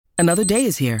Another day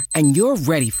is here, and you're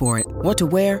ready for it. What to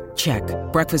wear? Check.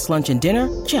 Breakfast, lunch, and dinner?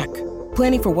 Check.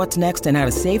 Planning for what's next and how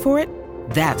to save for it?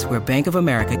 That's where Bank of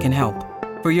America can help.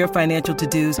 For your financial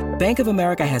to-dos, Bank of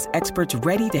America has experts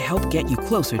ready to help get you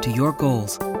closer to your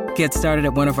goals. Get started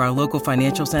at one of our local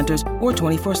financial centers or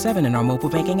 24/7 in our mobile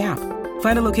banking app.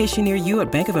 Find a location near you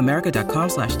at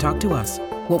bankofamerica.com/talktous.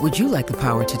 What would you like the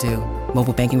power to do?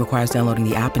 Mobile banking requires downloading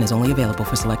the app and is only available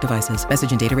for select devices.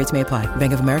 Message and data rates may apply.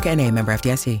 Bank of America N.A., member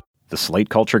FDIC. The Slate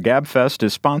Culture Gabfest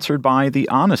is sponsored by The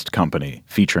Honest Company,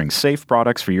 featuring safe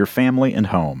products for your family and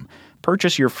home.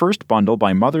 Purchase your first bundle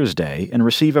by Mother's Day and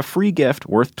receive a free gift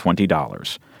worth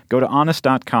 $20. Go to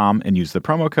honest.com and use the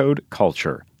promo code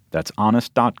CULTURE. That's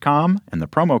honest.com and the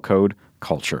promo code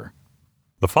CULTURE.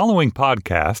 The following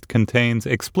podcast contains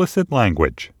explicit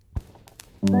language.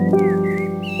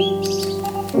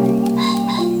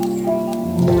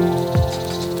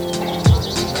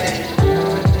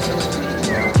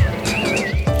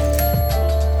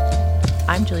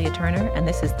 I'm Julia Turner, and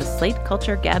this is the Slate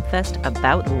Culture Gabfest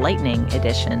About Lightning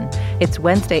edition. It's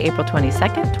Wednesday, April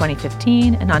 22nd,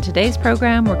 2015, and on today's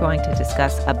program, we're going to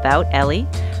discuss About Ellie,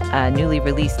 a newly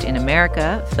released in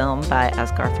America film by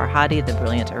Asghar Farhadi, the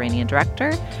brilliant Iranian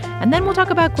director. And then we'll talk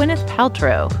about Gwyneth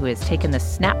Paltrow, who has taken the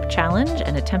SNAP challenge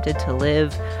and attempted to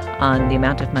live on the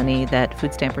amount of money that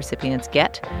food stamp recipients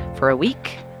get for a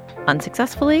week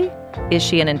unsuccessfully. Is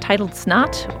she an entitled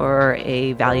snot or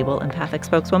a valuable empathic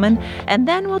spokeswoman? And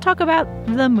then we'll talk about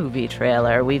the movie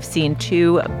trailer. We've seen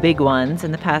two big ones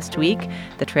in the past week.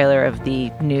 The trailer of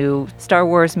the new Star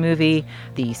Wars movie,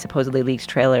 the supposedly leaked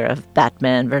trailer of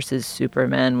Batman versus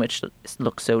Superman, which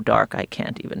looks so dark I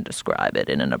can't even describe it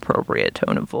in an appropriate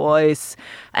tone of voice,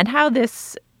 and how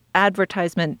this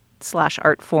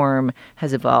advertisement/art form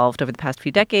has evolved over the past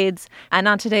few decades. And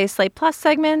on today's Slate Plus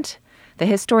segment, the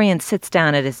historian sits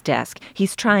down at his desk.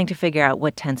 He's trying to figure out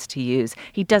what tense to use.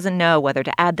 He doesn't know whether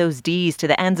to add those D's to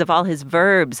the ends of all his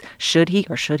verbs. Should he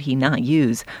or should he not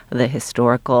use the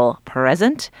historical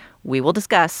present? We will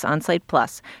discuss on Slate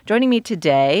Plus. Joining me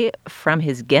today from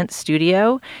his Ghent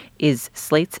studio is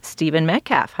Slate's Stephen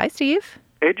Metcalf. Hi, Steve.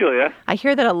 Hey, Julia. I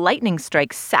hear that a lightning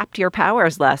strike sapped your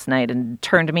powers last night and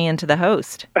turned me into the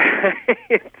host.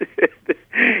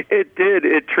 It did.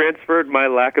 It transferred my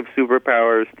lack of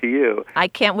superpowers to you. I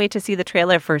can't wait to see the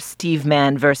trailer for Steve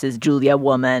Man versus Julia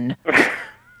Woman.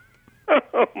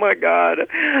 Oh, my God.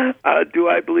 Do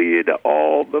I bleed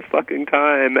all the fucking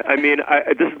time? I mean,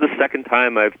 this is the second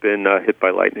time I've been hit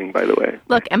by lightning, by the way.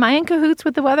 Look, am I in cahoots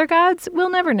with the weather gods? We'll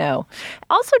never know.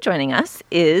 Also joining us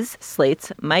is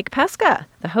Slate's Mike Pesca,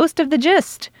 the host of The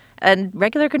Gist, a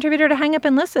regular contributor to Hang Up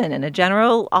and Listen, and a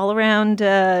general all-around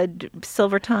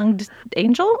silver-tongued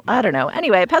angel? I don't know.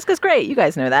 Anyway, Pesca's great. You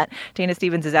guys know that. Dana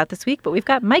Stevens is out this week, but we've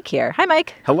got Mike here. Hi,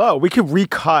 Mike. Hello. We could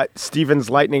recut Stephen's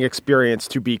lightning experience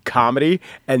to be comedy,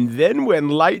 and then when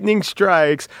lightning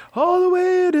strikes, all the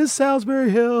way to Salisbury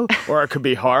Hill. Or it could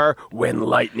be horror, when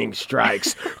lightning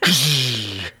strikes.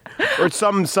 Or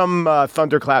some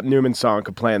Thunderclap Newman song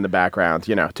could play in the background,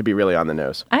 to be really on the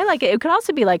nose. I like it. It could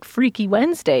also be like Freaky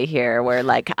Wednesday here, where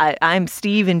I'm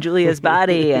Steve in Julia's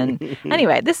body. And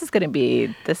anyway, this is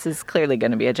clearly going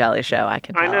to be a jolly show. I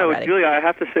can tell I know, already. Julia, I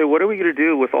have to say, what are we going to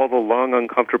do with all the long,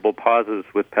 uncomfortable pauses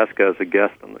with Pesca as a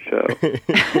guest on the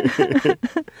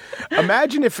show?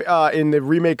 Imagine if in the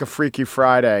remake of Freaky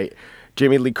Friday,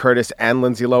 Jamie Lee Curtis and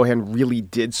Lindsay Lohan really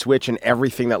did switch, and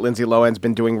everything that Lindsay Lohan's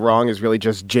been doing wrong is really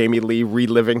just Jamie Lee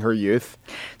reliving her youth.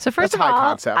 So first of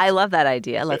all, I love that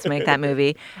idea. Let's make that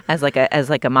movie as like a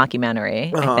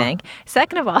mockumentary, I think.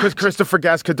 Second of all, because Christopher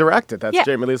Guest could direct it. That's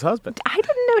Jamie Lee's husband. I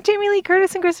didn't know Jamie Lee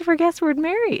Curtis and Christopher Guest were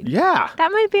married. Yeah.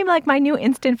 That might be like my new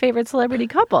instant favorite celebrity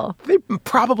couple. They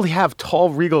probably have tall,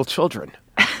 regal children.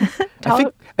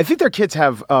 I think their kids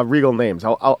have regal names.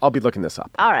 I'll be looking this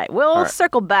up. All right. We'll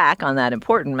circle back on that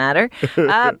important matter.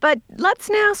 But let's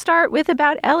now start with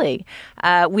About Ellie.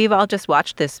 We've all just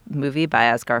watched this movie by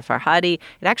Asghar Farhadi.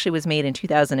 It actually was made in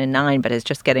 2009, but is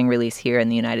just getting released here in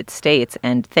the United States.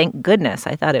 And thank goodness.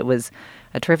 I thought it was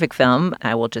a terrific film.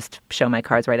 I will just show my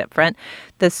cards right up front.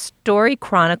 The story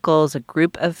chronicles a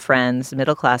group of friends,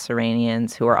 middle-class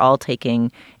Iranians, who are all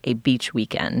taking a beach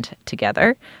weekend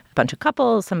together. A bunch of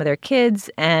couples, some of their kids,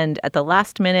 and at the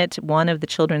last minute, one of the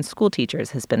children's school teachers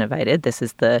has been invited. This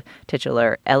is the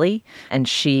titular Ellie, and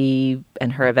she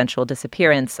and her eventual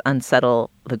disappearance unsettle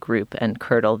the group and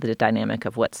curdle the dynamic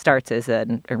of what starts as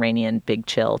an Iranian big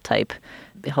chill type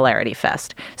hilarity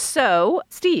fest. So,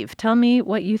 Steve, tell me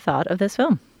what you thought of this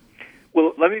film.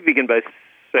 Well, let me begin by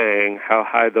saying how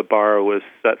high the bar was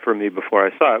set for me before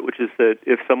I saw it, which is that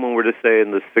if someone were to say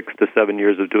in the 6 to 7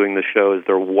 years of doing the show, is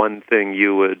there one thing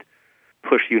you would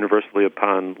push universally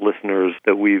upon listeners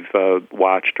that we've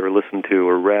watched or listened to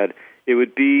or read, it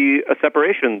would be A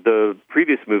Separation, the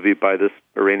previous movie by this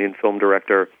Iranian film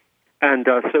director. And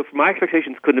so my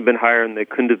expectations couldn't have been higher, and they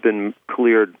couldn't have been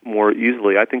cleared more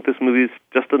easily. I think this movie is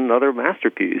just another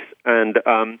masterpiece. And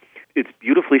it's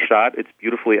beautifully shot. It's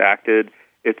beautifully acted.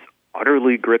 It's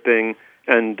utterly gripping.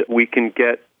 And we can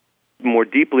get more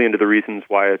deeply into the reasons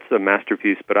why it's a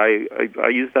masterpiece, but I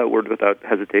use that word without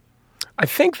hesitation. I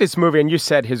think this movie, and you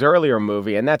said his earlier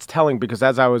movie, and that's telling because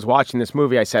as I was watching this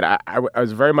movie, I said I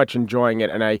was very much enjoying it,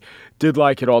 and I did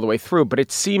like it all the way through, but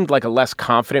it seemed like a less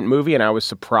confident movie, and I was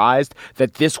surprised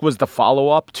that this was the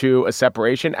follow-up to A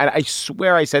Separation, and I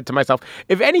swear I said to myself,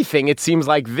 if anything, it seems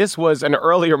like this was an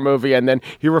earlier movie, and then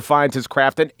he refined his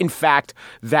craft, and in fact,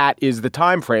 that is the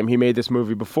time frame. He made this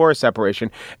movie before A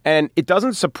Separation, and it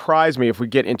doesn't surprise me if we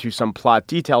get into some plot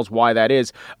details why that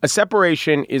is. A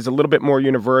Separation is a little bit more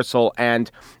universal, and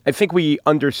I think we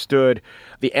understood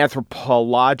the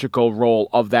anthropological role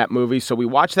of that movie. So we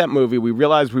watched that movie. We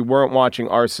realized we weren't watching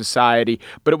our society,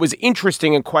 but it was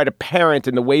interesting and quite apparent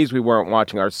in the ways we weren't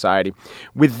watching our society.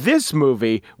 With this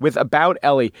movie, with About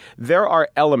Ellie, there are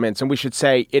elements, and we should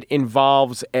say it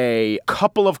involves a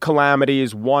couple of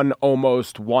calamities, one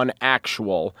almost, one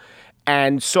actual.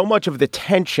 And so much of the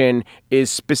tension is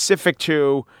specific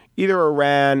to either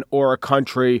Iran or a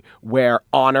country where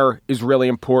honor is really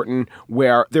important,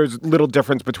 where there's little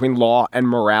difference between law and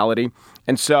morality.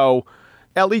 And so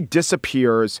Ellie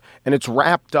disappears, and it's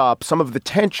wrapped up. Some of the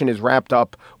tension is wrapped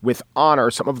up with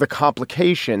honor, some of the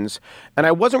complications. And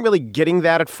I wasn't really getting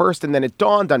that at first, and then it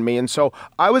dawned on me. And so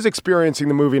I was experiencing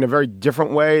the movie in a very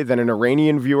different way than an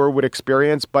Iranian viewer would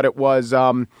experience, but it was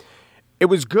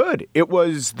good. It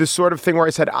was the sort of thing where I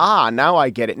said, now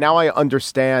I get it. Now I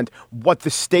understand what the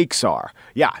stakes are.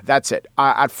 Yeah, that's it.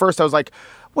 At first I was like,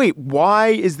 wait, why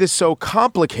is this so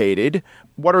complicated?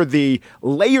 What are the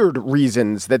layered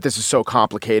reasons that this is so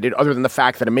complicated, other than the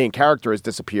fact that a main character has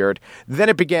disappeared? Then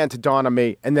it began to dawn on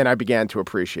me, and then I began to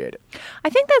appreciate it. I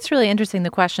think that's really interesting,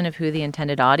 the question of who the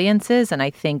intended audience is. And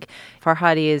I think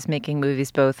Farhadi is making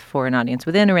movies both for an audience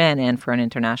within Iran and for an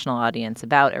international audience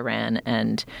about Iran.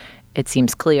 And it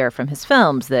seems clear from his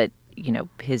films that,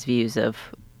 his views of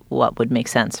what would make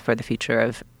sense for the future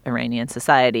of Iranian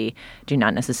society do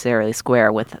not necessarily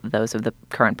square with those of the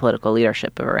current political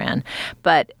leadership of Iran.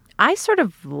 But I sort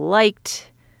of liked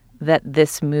that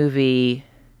this movie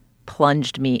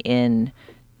plunged me in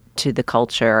to the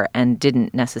culture and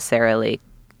didn't necessarily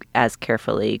as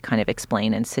carefully kind of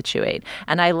explain and situate.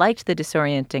 And I liked the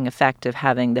disorienting effect of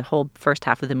having the whole first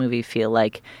half of the movie feel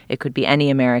like it could be any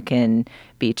American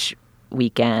beach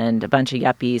weekend, a bunch of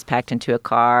yuppies packed into a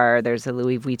car. There's a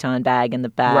Louis Vuitton bag in the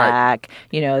back.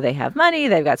 Right. They have money.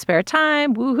 They've got spare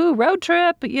time. Woohoo, road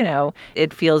trip.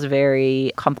 It feels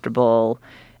very comfortable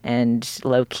and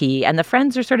low-key. And the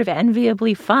friends are sort of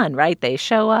enviably fun, right? They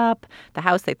show up. The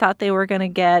house they thought they were going to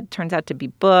get turns out to be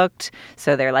booked.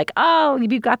 So they're like, oh,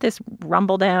 you've got this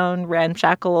rumble-down,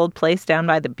 ramshackle old place down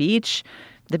by the beach.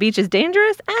 The beach is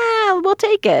dangerous? We'll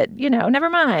take it. Never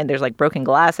mind. There's like broken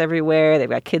glass everywhere. They've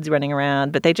got kids running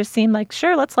around. But they just seem like,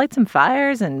 sure, let's light some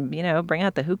fires and, bring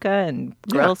out the hookah and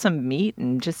grill some meat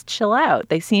and just chill out.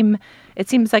 It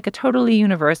seems like a totally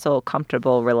universal,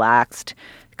 comfortable, relaxed,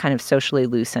 kind of socially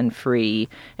loose and free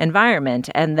environment.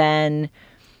 And then,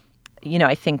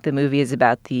 I think the movie is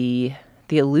about the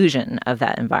illusion of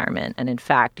that environment. And in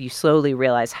fact, you slowly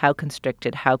realize how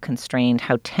constricted, how constrained,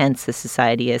 how tense the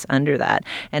society is under that.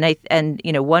 And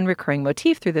one recurring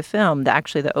motif through the film,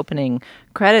 the opening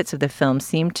credits of the film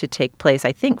seem to take place,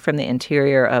 I think, from the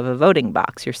interior of a voting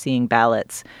box. You're seeing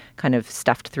ballots kind of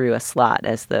stuffed through a slot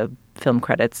as the film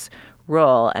credits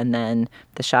roll, and then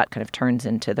the shot kind of turns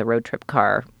into the road trip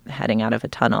car heading out of a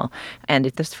tunnel. And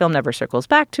this film never circles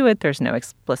back to it. There's no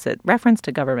explicit reference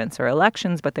to governments or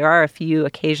elections, but there are a few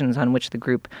occasions on which the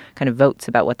group kind of votes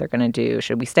about what they're going to do.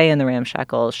 Should we stay in the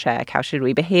ramshackle shack? How should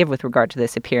we behave with regard to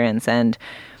this appearance? And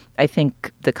I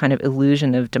think the kind of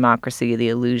illusion of democracy, the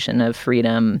illusion of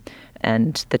freedom,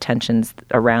 and the tensions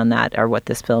around that are what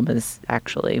this film is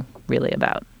actually really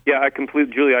about. Yeah,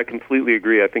 Julie, I completely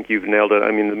agree. I think you've nailed it.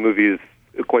 I mean, the movie is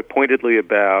quite pointedly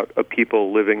about a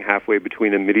people living halfway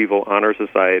between a medieval honor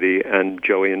society and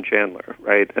Joey and Chandler,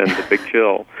 right? And the big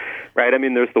chill, right? I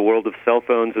mean, there's the world of cell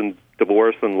phones and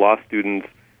divorce and law students,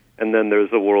 and then there's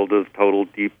a world of total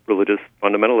deep religious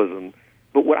fundamentalism.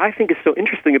 But what I think is so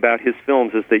interesting about his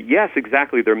films is that, yes,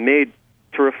 exactly, they're made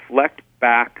to reflect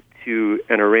back to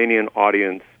an Iranian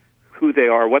audience who they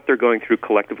are, what they're going through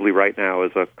collectively right now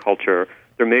as a culture.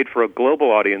 They're made for a global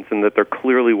audience in that they're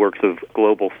clearly works of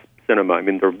global cinema. I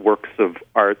mean, they're works of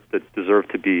art that deserve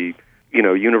to be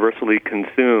universally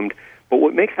consumed. But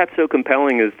what makes that so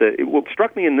compelling is that what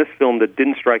struck me in this film that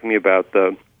didn't strike me about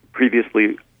the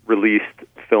previously released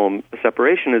film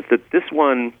Separation is that this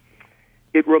one,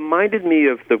 it reminded me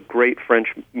of the great French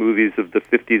movies of the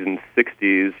 50s and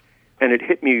 60s, and it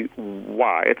hit me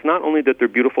why. It's not only that they're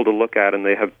beautiful to look at and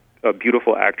they have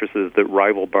beautiful actresses that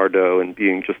rival Bardot and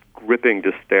being just gripping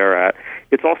to stare at.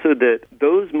 It's also that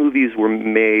those movies were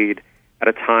made at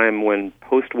a time when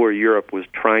post-war Europe was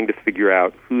trying to figure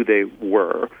out who they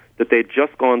were, that they'd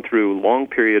just gone through a long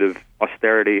period of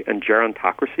austerity and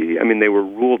gerontocracy. I mean, they were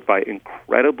ruled by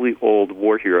incredibly old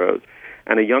war heroes,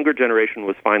 and a younger generation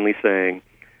was finally saying,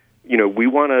 we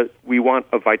want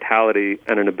a vitality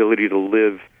and an ability to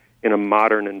live in a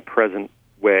modern and present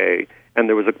way. And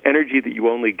there was an energy that you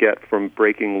only get from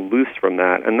breaking loose from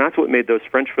that. And that's what made those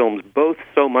French films both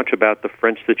so much about the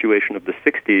French situation of the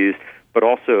 60s, but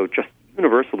also just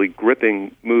universally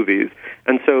gripping movies.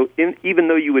 And so even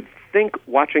though you would think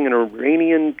watching an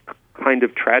Iranian kind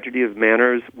of tragedy of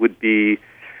manners would be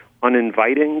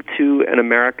uninviting to an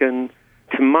American,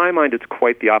 to my mind, it's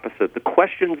quite the opposite. The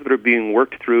questions that are being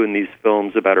worked through in these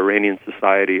films about Iranian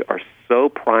society are so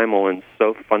primal and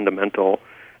so fundamental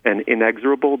and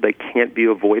inexorable, they can't be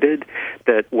avoided,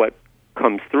 that what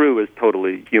comes through is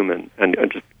totally human and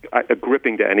just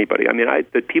gripping to anybody. I mean,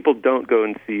 that people don't go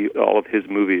and see all of his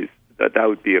movies, that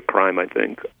would be a crime, I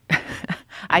think.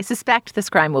 I suspect this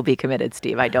crime will be committed,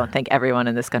 Steve. I don't think everyone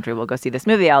in this country will go see this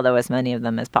movie, although as many of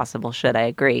them as possible should. I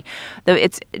agree. Though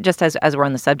it's just as we're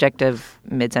on the subject of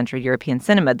mid-century European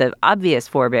cinema, the obvious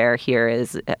forebear here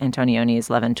is Antonioni's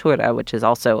L'Avventura, which is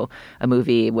also a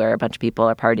movie where a bunch of people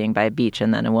are partying by a beach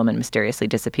and then a woman mysteriously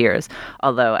disappears.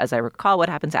 Although, as I recall, what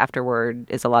happens afterward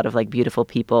is a lot of beautiful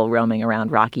people roaming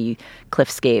around rocky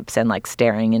cliffscapes and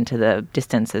staring into the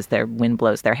distance as their wind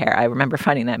blows their hair. I remember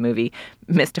finding that movie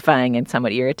mystifying and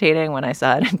somewhat irritating when I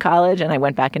saw it in college, and I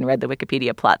went back and read the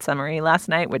Wikipedia plot summary last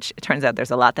night, which it turns out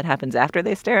there's a lot that happens after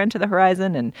they stare into the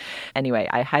horizon. And anyway,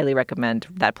 I highly recommend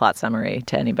that plot summary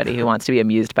to anybody who wants to be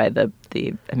amused by the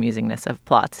amusingness of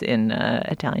plots in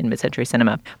Italian mid-century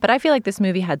cinema. But I feel like this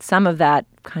movie had some of that,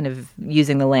 kind of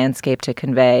using the landscape to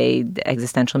convey the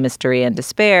existential mystery and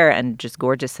despair and just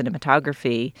gorgeous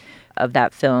cinematography of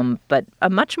that film, but a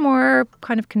much more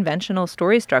kind of conventional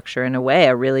story structure in a way,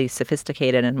 a really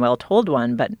sophisticated and well-told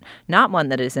one, but not one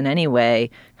that is in any way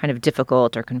kind of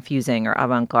difficult or confusing or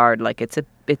avant-garde.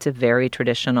 It's a very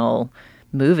traditional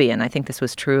movie, and I think this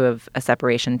was true of A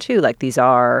Separation too. These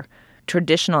are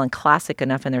traditional and classic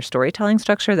enough in their storytelling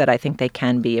structure that I think they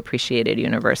can be appreciated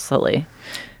universally.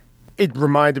 It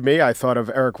reminded me, I thought of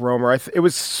Eric Romer. It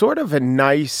was sort of a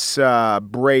nice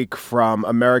break from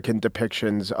American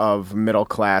depictions of middle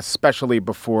class, especially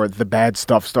before the bad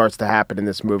stuff starts to happen in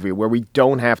this movie, where we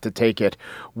don't have to take it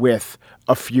with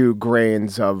a few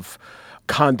grains of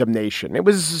condemnation. It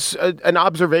was an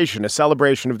observation, a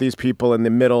celebration of these people in the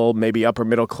middle, maybe upper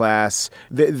middle class.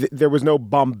 There was no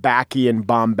Bombacian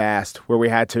bombast where we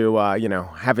had to,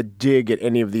 have a dig at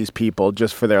any of these people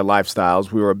just for their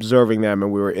lifestyles. We were observing them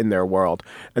and we were in their world.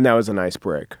 And that was a nice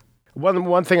break.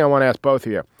 One thing I want to ask both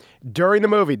of you. During the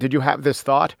movie, did you have this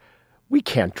thought? We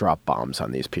can't drop bombs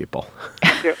on these people.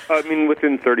 Yeah, I mean,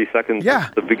 within 30 seconds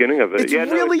at the beginning of it.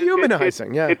 It's really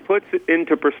humanizing. It puts it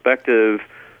into perspective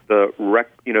the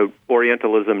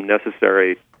Orientalism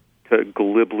necessary to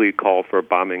glibly call for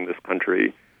bombing this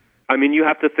country. I mean, you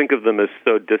have to think of them as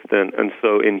so distant and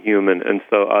so inhuman and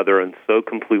so other and so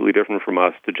completely different from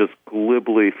us to just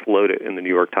glibly float it in the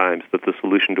New York Times that the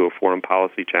solution to a foreign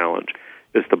policy challenge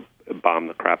is to bomb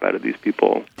the crap out of these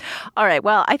people. All right.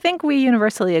 Well, I think we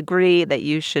universally agree that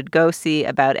you should go see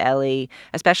About Ellie,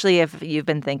 especially if you've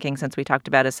been thinking since we talked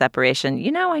about A Separation,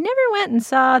 I never went and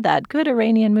saw that good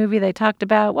Iranian movie they talked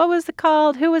about. What was it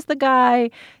called? Who was the guy?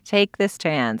 Take this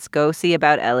chance. Go see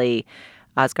About Ellie.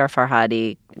 Asghar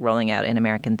Farhadi, rolling out in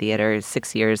American theaters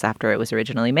 6 years after it was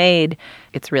originally made.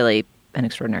 It's really an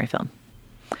extraordinary film.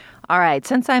 All right,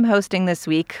 since I'm hosting this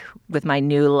week with my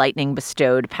new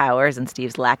lightning-bestowed powers and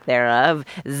Steve's lack thereof,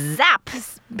 zap!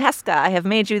 Pesca, I have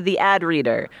made you the ad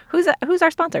reader. Who's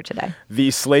our sponsor today?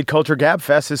 The Slate Culture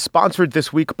Gabfest is sponsored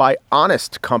this week by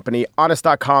Honest Company.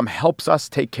 Honest.com helps us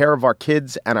take care of our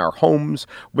kids and our homes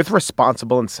with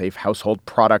responsible and safe household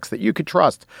products that you can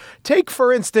trust. Take,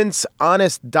 for instance,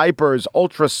 Honest diapers,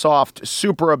 ultra soft,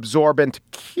 super absorbent,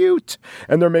 cute,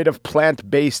 and they're made of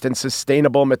plant-based and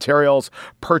sustainable materials.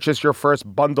 Purchase your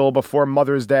first bundle before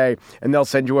Mother's Day, and they'll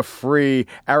send you a free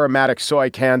aromatic soy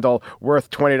candle worth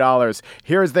 $20.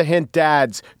 Here's Here's the hint,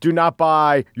 dads. Do not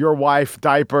buy your wife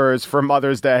diapers for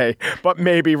Mother's Day, but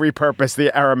maybe repurpose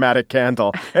the aromatic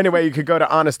candle. Anyway, you could go to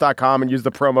Honest.com and use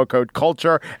the promo code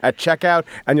CULTURE at checkout,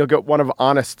 and you'll get one of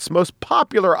Honest's most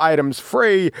popular items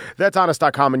free. That's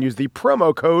Honest.com and use the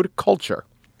promo code CULTURE.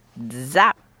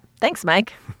 Zap. Thanks,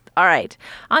 Mike. All right,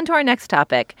 on to our next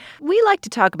topic. We like to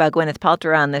talk about Gwyneth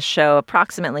Paltrow on this show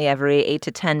approximately every 8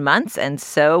 to 10 months, and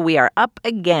so we are up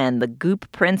again. The goop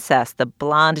princess, the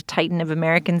blonde titan of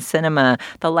American cinema,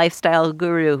 the lifestyle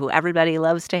guru who everybody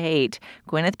loves to hate.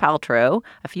 Gwyneth Paltrow,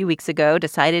 a few weeks ago,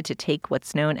 decided to take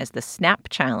what's known as the SNAP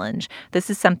Challenge. This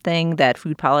is something that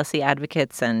food policy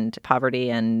advocates and poverty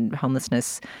and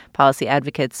homelessness policy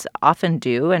advocates often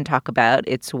do and talk about.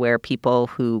 It's where people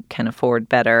who can afford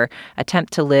better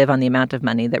attempt to live on the amount of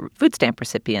money that food stamp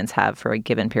recipients have for a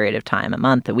given period of time, a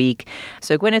month, a week.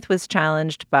 So Gwyneth was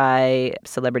challenged by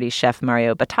celebrity chef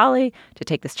Mario Batali to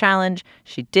take this challenge.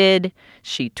 She did.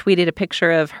 She tweeted a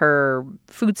picture of her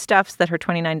foodstuffs that her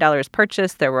 $29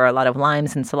 purchased. There were a lot of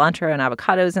limes and cilantro and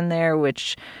avocados in there,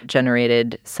 which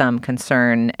generated some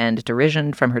concern and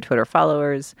derision from her Twitter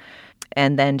followers.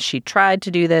 And then she tried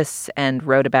to do this and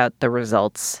wrote about the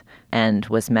results and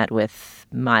was met with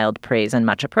mild praise and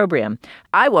much opprobrium.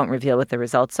 I won't reveal what the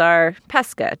results are.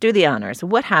 Pesca, do the honors.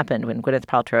 What happened when Gwyneth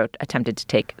Paltrow attempted to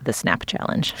take the SNAP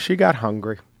Challenge? She got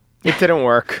hungry. It didn't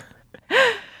work.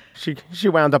 She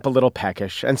wound up a little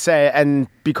peckish and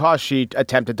because she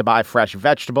attempted to buy fresh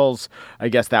vegetables, I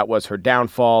guess that was her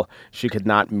downfall. She could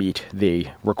not meet the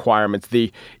requirements.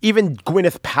 Even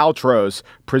Gwyneth Paltrow's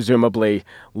presumably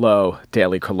low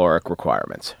daily caloric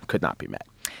requirements could not be met.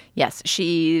 Yes,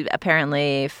 she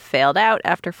apparently failed out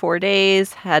after 4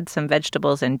 days, had some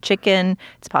vegetables and chicken.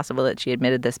 It's possible that she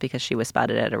admitted this because she was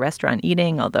spotted at a restaurant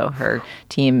eating, although her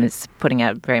team is putting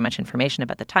out very much information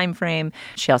about the time frame.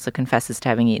 She also confesses to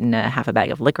having eaten half a bag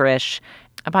of licorice.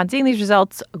 Upon seeing these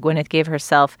results, Gwyneth gave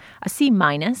herself a C-,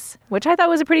 which I thought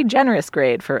was a pretty generous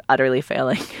grade for utterly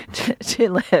failing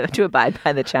to abide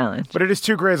by the challenge. But it is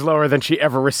 2 grades lower than she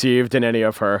ever received in any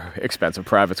of her expensive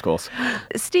private schools.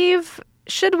 Steve,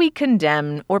 should we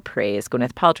condemn or praise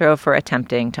Gwyneth Paltrow for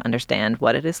attempting to understand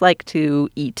what it is like to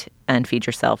eat and feed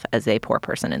yourself as a poor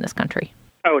person in this country?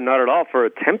 Oh, not at all for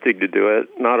attempting to do it.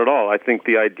 Not at all. I think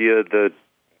the idea that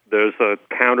there's a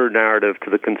counter-narrative to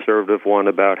the conservative one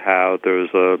about how there's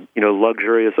a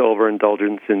luxurious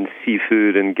overindulgence in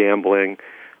seafood and gambling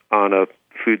on a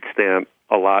food stamp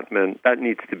allotment, that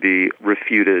needs to be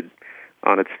refuted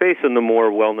on its face. And the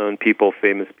more well-known people,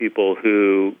 famous people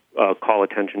who call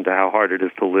attention to how hard it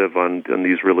is to live on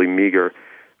these really meager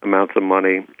amounts of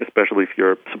money, especially if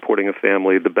you're supporting a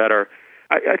family, the better.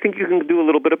 I think you can do a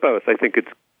little bit of both. I think it's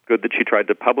good that she tried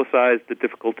to publicize the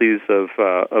difficulties of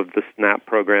the SNAP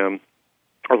program,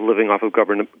 of living off of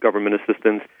government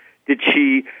assistance. Did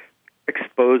she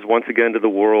expose once again to the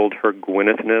world her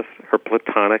Gwynethness, her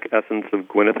platonic essence of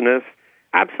Gwynethness?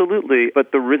 Absolutely,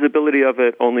 but the risibility of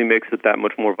it only makes it that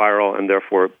much more viral and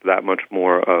therefore that much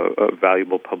more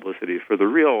valuable publicity for the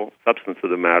real substance of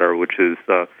the matter, which is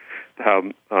how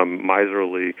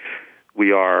miserly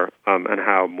we are and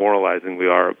how moralizing we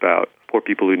are about poor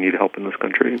people who need help in this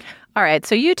country. All right,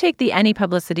 so you take the any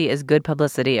publicity is good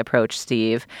publicity approach,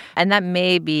 Steve, and that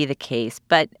may be the case.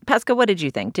 But Pesca, what did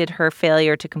you think? Did her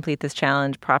failure to complete this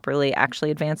challenge properly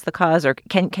actually advance the cause, or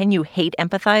can you hate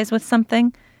empathize with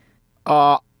something?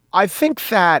 I think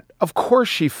that, of course,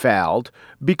 she failed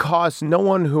because no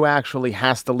one who actually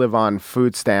has to live on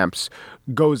food stamps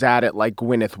goes at it like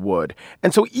Gwyneth would.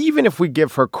 And so even if we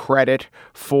give her credit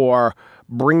for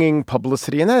bringing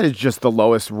publicity, and that is just the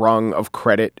lowest rung of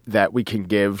credit that we can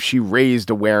give, she raised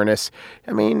awareness.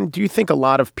 I mean, do you think a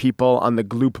lot of people on the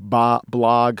Gloop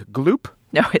blog, Gloop?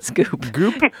 No, it's Goop.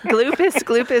 Goop?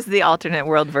 Gloop is the alternate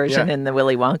world version in the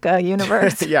Willy Wonka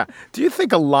universe. Yeah. Do you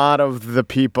think a lot of the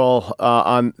people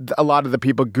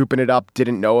gooping it up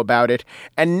didn't know about it?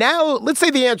 And now, let's say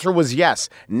the answer was yes.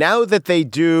 Now that they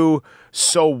do,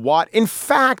 so what? In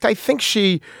fact, I think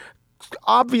she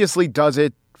obviously does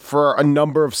it for a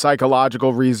number of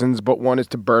psychological reasons, but one is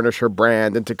to burnish her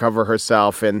brand and to cover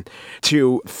herself and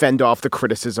to fend off the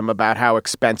criticism about how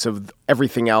expensive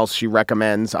everything else she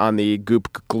recommends on the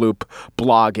Gloop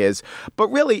blog is. But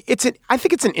really, I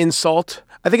think it's an insult.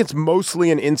 I think it's mostly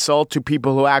an insult to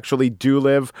people who actually do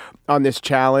live on this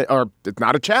challenge, or it's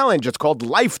not a challenge, it's called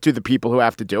life to the people who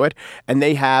have to do it. And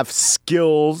they have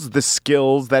the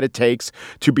skills that it takes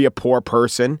to be a poor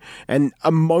person. And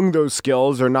among those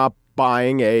skills are not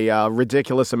buying a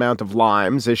ridiculous amount of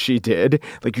limes as she did.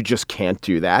 Like, you just can't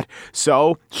do that.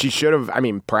 So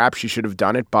perhaps she should have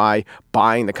done it by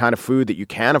buying the kind of food that you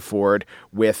can afford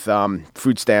with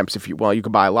food stamps. You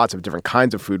can buy lots of different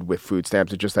kinds of food with food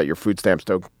stamps. It's just that your food stamps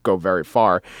don't go very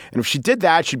far. And if she did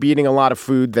that, she'd be eating a lot of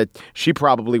food that she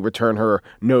probably would turn her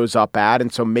nose up at.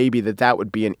 And so maybe that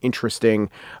would be an interesting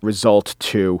result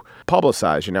to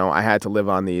publicize. I had to live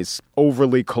on these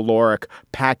overly caloric,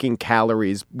 packing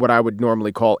calories, what I would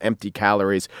normally call empty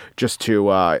calories, just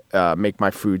to make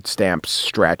my food stamps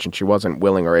stretch. And she wasn't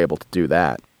willing or able to do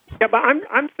that. Yeah, but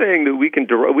I'm saying that we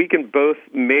can both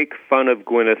make fun of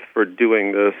Gwyneth for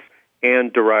doing this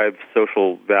and derive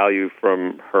social value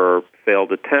from her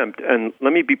failed attempt. And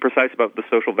let me be precise about what the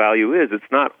social value is. It's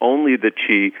not only that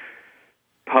she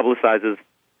publicizes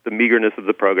the meagerness of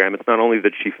the program. It's not only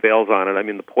that she fails on it. I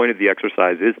mean, the point of the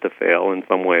exercise is to fail in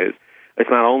some ways. It's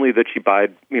not only that she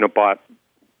bought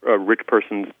a rich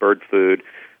person's bird food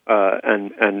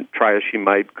and try as she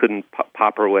might, couldn't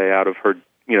pop her way out of her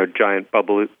giant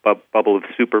bubble of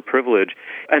super privilege.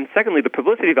 And secondly, the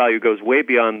publicity value goes way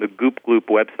beyond the Goop Gloop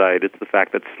website. It's the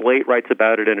fact that Slate writes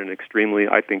about it in an extremely,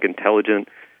 I think, intelligent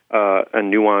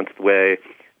and nuanced way,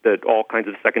 that all kinds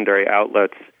of secondary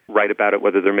outlets write about it,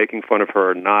 whether they're making fun of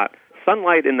her or not.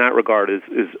 Sunlight in that regard is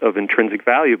of intrinsic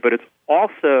value, but it's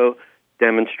also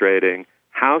demonstrating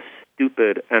how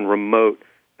stupid and remote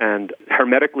and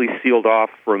hermetically sealed off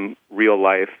from real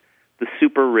life the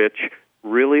super rich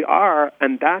really are,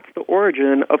 and that's the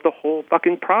origin of the whole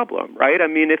fucking problem, right? I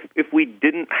mean, if we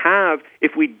didn't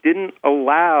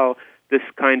allow this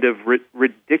kind of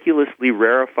ridiculously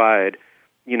rarefied,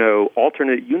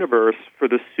 alternate universe for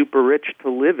the super rich to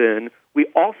live in, we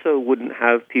also wouldn't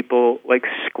have people like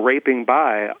scraping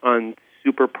by on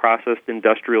super processed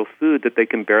industrial food that they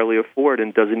can barely afford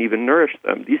and doesn't even nourish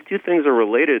them. These two things are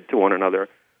related to one another.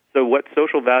 So what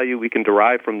social value we can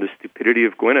derive from the stupidity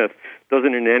of Gwyneth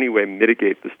doesn't in any way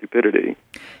mitigate the stupidity.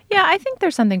 Yeah, I think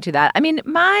there's something to that. I mean,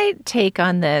 my take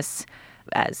on this,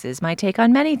 as is my take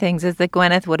on many things, is that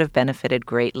Gwyneth would have benefited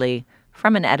greatly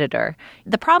from an editor.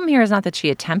 The problem here is not that she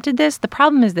attempted this. The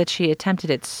problem is that she attempted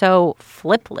it so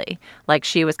flippantly. Like,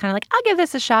 she was kind of like, I'll give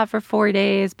this a shot for 4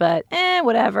 days, but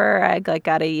whatever. I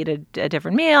got to eat a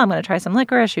different meal. I'm going to try some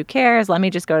licorice. Who cares? Let me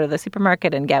just go to the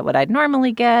supermarket and get what I'd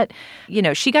normally get.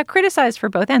 She got criticized for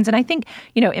both ends. And I think,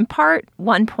 in part,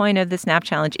 one point of the Snap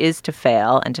Challenge is to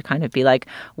fail and to kind of be like,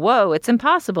 whoa, it's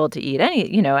impossible to eat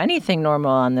anything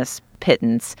normal on this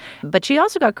pittance. But she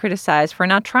also got criticized for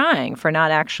not trying, for not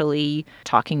actually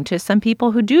talking to some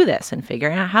people who do this and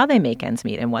figuring out how they make ends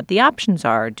meet and what the options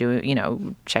are,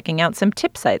 checking out some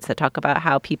tip sites that talk about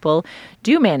how people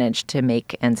do manage to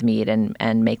make ends meet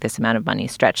and make this amount of money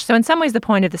stretch. So in some ways, the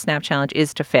point of the Snap Challenge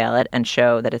is to fail it and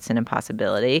show that it's an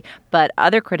impossibility. But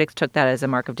other critics took that as a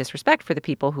mark of disrespect for the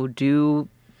people who do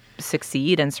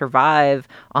succeed and survive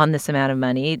on this amount of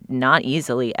money, not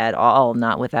easily at all,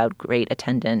 not without great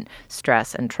attendant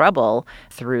stress and trouble,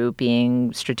 through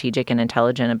being strategic and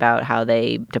intelligent about how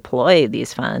they deploy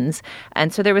these funds.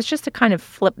 And so there was just a kind of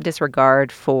flip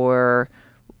disregard for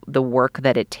the work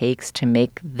that it takes to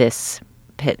make this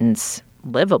pittance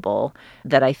livable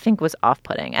that I think was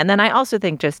off-putting. And then I also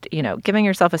think just, giving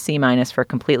yourself a C- for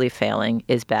completely failing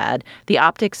is bad. The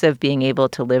optics of being able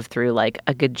to live through like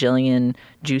a gajillion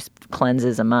juice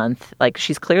cleanses a month, like,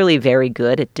 she's clearly very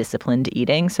good at disciplined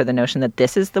eating. So the notion that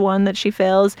this is the one that she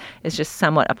fails is just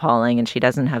somewhat appalling. And she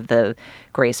doesn't have the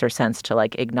grace or sense to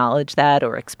like acknowledge that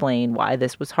or explain why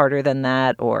this was harder than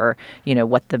that, or,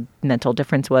 what the mental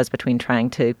difference was between trying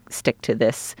to stick to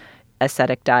this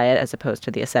ascetic diet as opposed to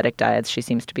the ascetic diets she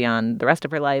seems to be on the rest of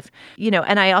her life.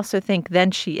 And I also think then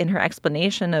she, in her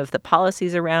explanation of the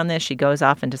policies around this, she goes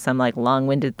off into some like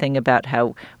long-winded thing about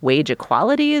how wage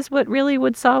equality is what really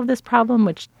would solve this problem,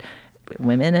 which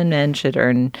women and men should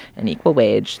earn an equal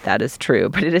wage. That is true,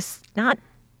 but it is not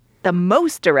the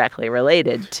most directly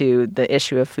related to the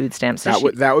issue of food stamps.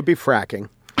 So that would be fracking.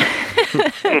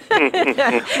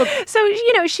 So,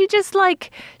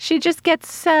 she just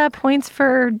gets points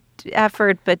for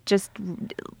effort, but just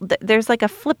there's like a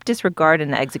flip disregard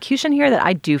in the execution here that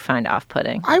I do find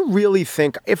off-putting. I really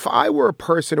think if I were a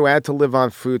person who had to live on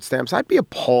food stamps, I'd be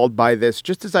appalled by this,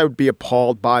 just as I would be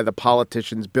appalled by the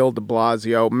politicians, Bill de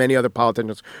Blasio, many other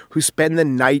politicians who spend the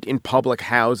night in public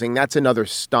housing. That's another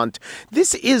stunt.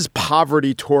 This is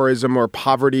poverty tourism or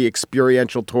poverty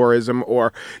experiential tourism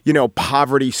or,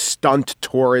 poverty stunt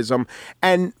tourism.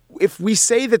 And if we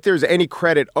say that there's any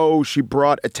credit, she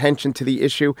brought attention to the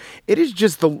issue, it is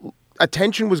just the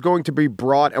attention was going to be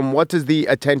brought, and what does the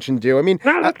attention do? I mean,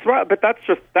 no, that's right, but that's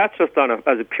just on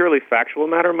as a purely factual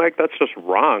matter, Mike. That's just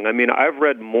wrong. I mean, I've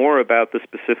read more about the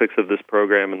specifics of this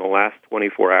program in the last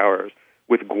 24 hours,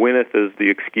 with Gwyneth as the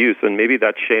excuse, and maybe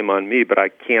that's shame on me, but I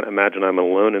can't imagine I'm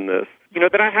alone in this,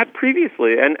 that I had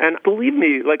previously. And believe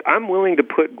me, I'm willing to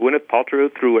put Gwyneth Paltrow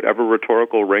through whatever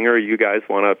rhetorical ringer you guys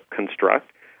want to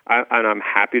construct. And I'm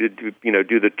happy to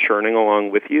do the churning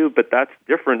along with you, but that's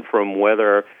different from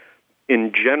whether,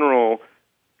 in general,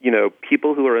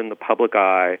 people who are in the public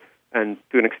eye, and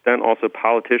to an extent also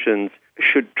politicians,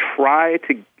 should try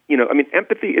to,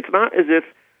 empathy,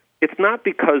 it's not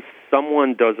because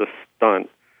someone does a stunt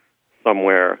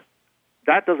somewhere.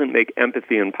 That doesn't make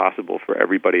empathy impossible for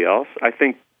everybody else. I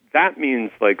think that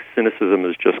means cynicism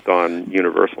has just gone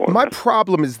universal. My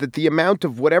problem is that the amount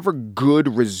of whatever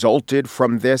good resulted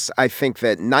from this, I think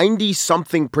that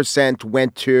 90-something%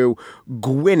 went to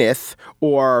Gwyneth,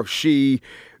 or she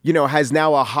has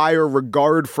now a higher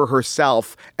regard for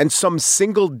herself, and some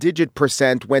single-digit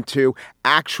 % went to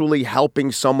actually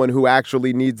helping someone who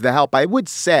actually needs the help. I would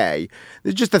say,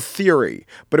 this is just a theory,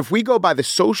 but if we go by the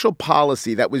social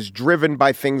policy that was driven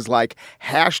by things like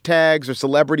hashtags or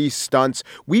celebrity stunts,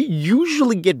 we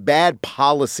usually get bad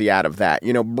policy out of that.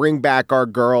 Bring back our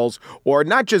girls, or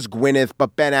not just Gwyneth,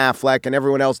 but Ben Affleck and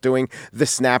everyone else doing the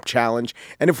Snap Challenge.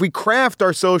 And if we craft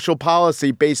our social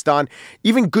policy based on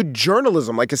even good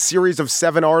journalism, like a series of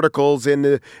 7 articles on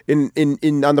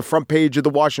the front page of the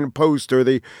Washington Post or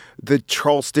the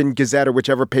Charleston Gazette or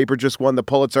whichever paper just won the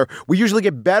Pulitzer, we usually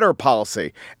get better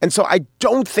policy. And so I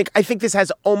think this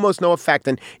has almost no effect.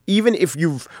 And even if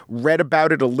you've read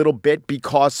about it a little bit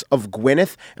because of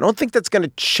Gwyneth, I don't think that's going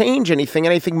to change anything.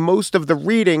 And I think most of the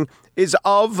reading is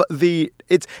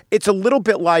it's a little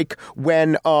bit like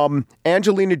when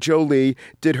Angelina Jolie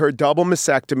did her double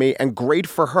mastectomy, and great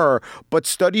for her, but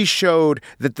studies showed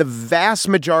that the vast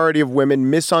majority of women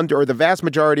the vast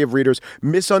majority of readers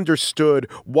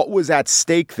misunderstood what was at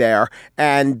stake there,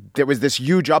 and there was this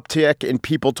huge uptick in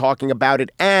people talking about it,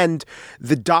 and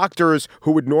the doctors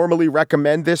who would normally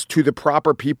recommend this to the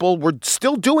proper people were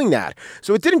still doing that.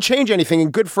 So it didn't change anything,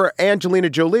 and good for Angelina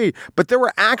Jolie, but there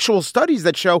were actual studies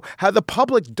that show how the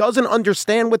public doesn't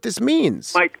understand what this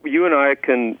means. Mike, you and I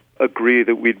can agree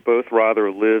that we'd both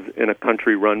rather live in a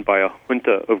country run by a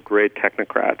junta of great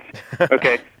technocrats.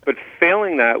 Okay, but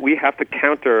failing that, we have to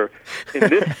counter in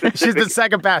this specific... She's the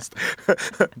second best.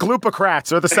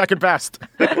 Glupocrats are the second best.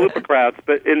 The glupocrats,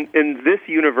 but in this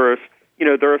universe,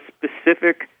 there are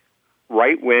specific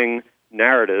right-wing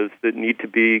narratives that need to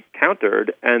be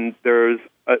countered, and there's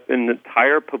an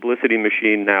entire publicity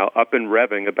machine now up and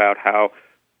revving about how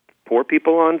poor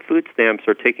people on food stamps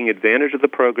are taking advantage of the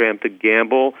program to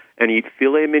gamble and eat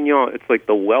filet mignon. It's like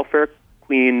the welfare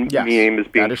queen meme is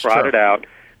being trotted out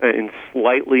in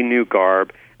slightly new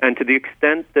garb. And to the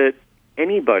extent that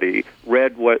anybody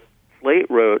read what Slate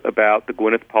wrote about the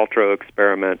Gwyneth Paltrow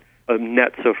experiment, a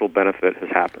net social benefit has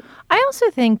happened. I also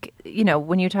think,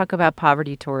 when you talk about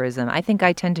poverty tourism, I think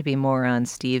I tend to be more on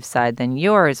Steve's side than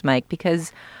yours, Mike,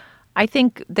 because I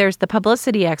think there's the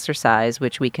publicity exercise,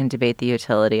 which we can debate the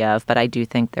utility of, but I do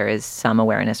think there is some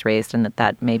awareness raised, and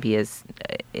that maybe is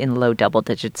in low double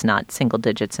digits, not single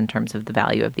digits in terms of the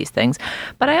value of these things.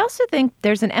 But I also think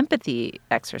there's an empathy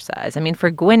exercise. I mean,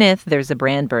 for Gwyneth, there's a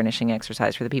brand burnishing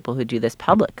exercise for the people who do this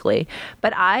publicly.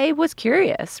 But I was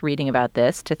curious reading about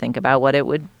this to think about what it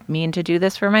would mean to do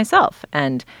this for myself.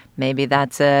 And maybe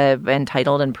that's a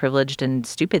entitled and privileged and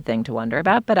stupid thing to wonder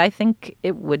about, but I think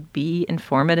it would be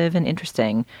informative and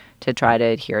interesting to try to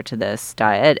adhere to this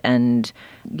diet. And,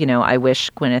 I wish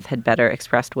Gwyneth had better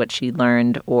expressed what she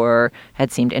learned or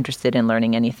had seemed interested in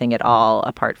learning anything at all,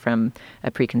 apart from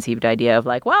a preconceived idea of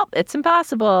it's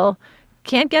impossible.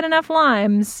 Can't get enough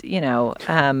limes,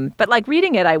 But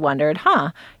reading it, I wondered,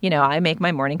 I make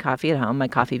my morning coffee at home. My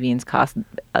coffee beans cost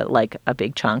a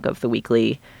big chunk of the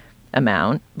weekly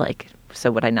amount.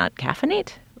 So would I not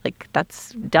caffeinate?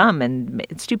 That's dumb and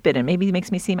stupid, and maybe it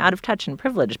makes me seem out of touch and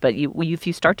privileged. But if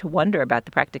you start to wonder about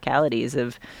the practicalities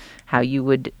of how you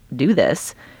would do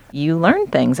this, you learn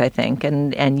things, I think,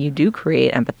 and you do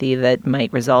create empathy that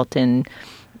might result in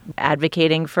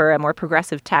advocating for a more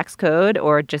progressive tax code,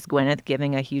 or just Gwyneth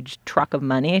giving a huge truck of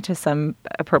money to some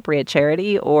appropriate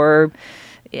charity, or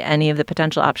any of the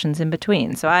potential options in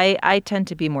between. So I tend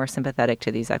to be more sympathetic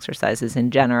to these exercises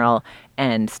in general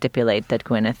and stipulate that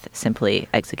Gwyneth simply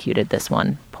executed this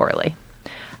one poorly.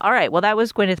 All right, well, that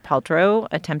was Gwyneth Paltrow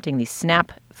attempting the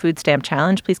Snap Food Stamp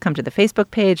Challenge. Please come to the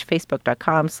Facebook page,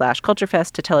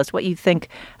 facebook.com/CultureFest, to tell us what you think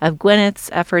of Gwyneth's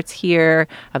efforts here,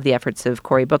 of the efforts of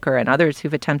Cory Booker and others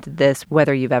who've attempted this,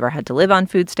 whether you've ever had to live on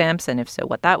food stamps, and if so,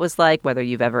 what that was like, whether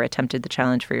you've ever attempted the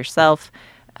challenge for yourself.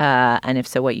 and if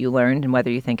so, what you learned and whether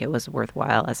you think it was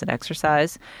worthwhile as an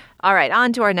exercise. All right,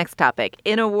 on to our next topic.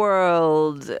 In a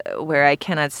world where I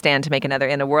cannot stand to make another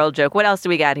in a world joke, what else do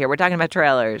we got here? We're talking about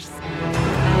trailers.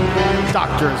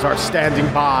 Doctors are standing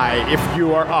by if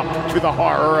you are up to the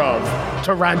horror of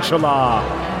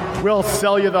tarantula. We'll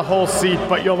sell you the whole seat,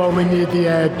 but you'll only need the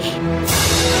edge.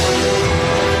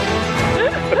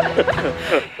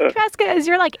 Pesca, is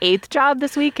your eighth job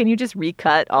this week? Can you just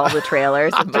recut all the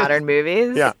trailers of modern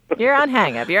movies? Yeah. You're on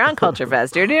Hang Up. You're on Culture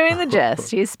Fest. You're doing the gist.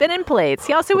 He's spinning plates.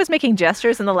 He also was making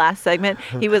gestures in the last segment.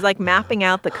 He was mapping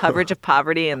out the coverage of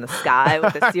poverty in the sky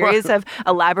with a series of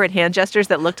elaborate hand gestures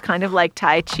that looked kind of like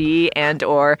Tai Chi, and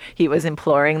or he was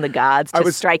imploring the gods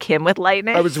to strike him with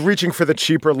lightning. I was reaching for the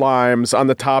cheaper limes on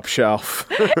the top shelf.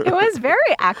 It was very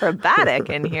acrobatic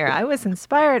in here. I was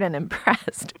inspired and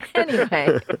impressed.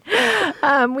 Anyway,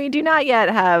 we do not yet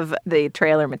have the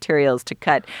trailer materials to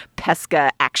cut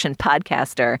Pesca Action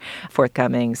Podcaster,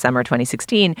 forthcoming summer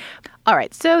 2016. All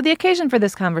right, so the occasion for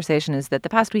this conversation is that the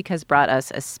past week has brought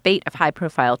us a spate of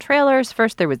high-profile trailers.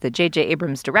 First, there was the J.J.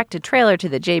 Abrams directed trailer to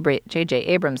the J.J.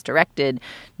 Abrams directed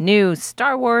new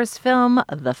Star Wars film,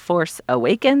 The Force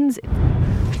Awakens.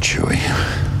 Chewie,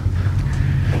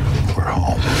 we're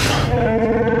home.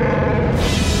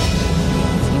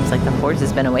 Seems like the Force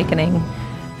has been awakening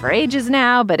for ages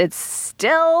now, but it's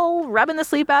still rubbing the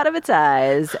sleep out of its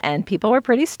eyes. And people were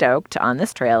pretty stoked on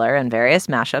this trailer and various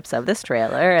mashups of this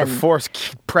trailer. And the Force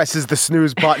presses the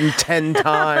snooze button 10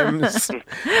 times.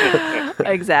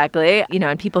 Exactly.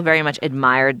 And people very much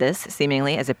admired this,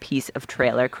 seemingly, as a piece of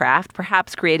trailer craft.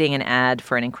 Perhaps creating an ad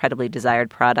for an incredibly desired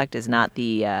product is not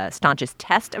the staunchest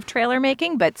test of trailer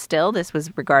making, but still, this was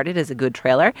regarded as a good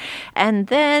trailer. And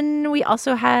then we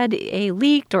also had a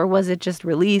leaked, or was it just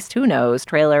released, who knows,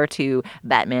 trailer to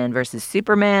Batman vs.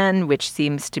 Superman, which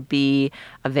seems to be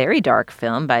a very dark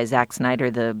film by Zack Snyder,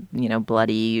 the,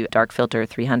 bloody dark filter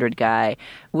 300 guy,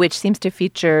 which seems to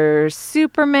feature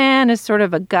Superman as sort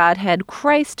of a godhead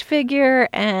Christ figure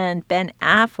and Ben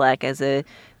Affleck as a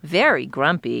very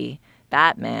grumpy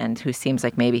Batman who seems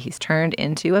like maybe he's turned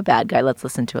into a bad guy. Let's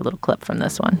listen to a little clip from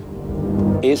this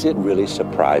one. Is it really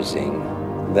surprising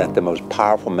that the most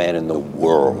powerful man in the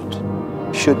world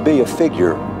should be a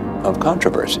figure of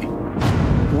controversy?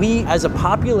 We, as a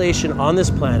population on this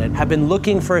planet, have been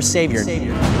looking for a savior.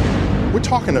 We're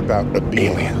talking about a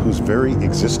being whose very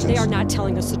existence they are not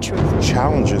telling us the truth.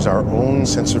 Challenges our own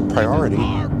sense of priority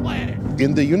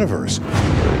in the universe.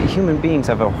 Human beings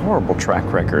have a horrible track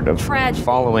record of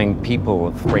following people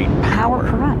of great power. Power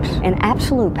corrupts, and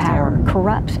absolute power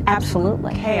corrupts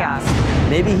absolutely. Chaos.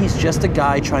 Maybe he's just a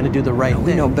guy trying to do the right thing.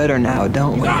 We know better now,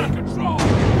 don't we?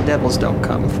 The devils don't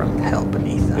come from hell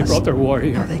beneath us. They brought their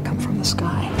warrior. No, they come from the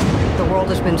sky. The world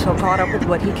has been so caught up with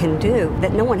what he can do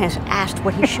that no one has asked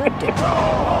what he should do.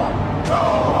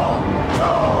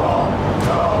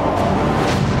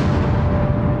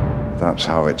 That's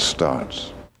how it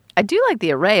starts. I do like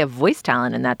the array of voice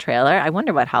talent in that trailer. I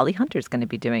wonder what Holly Hunter's going to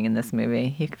be doing in this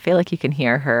movie. You feel like you can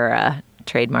hear her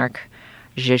trademark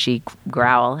zhuzhy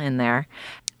growl in there.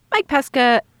 Mike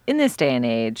Pesca, in this day and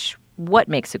age, what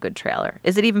makes a good trailer?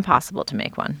 Is it even possible to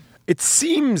make one? It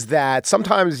seems that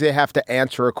sometimes they have to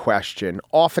answer a question.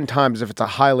 Oftentimes, if it's a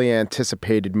highly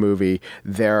anticipated movie,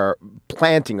 they're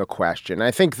planting a question. I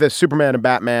think the Superman and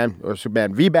Batman, or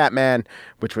Superman v. Batman,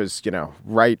 which was,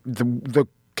 right, the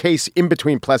case in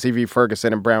between Plessy v.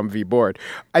 Ferguson and Brown v. Board,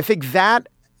 I think that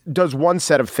does one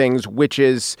set of things, which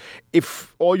is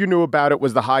if all you knew about it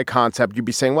was the high concept, you'd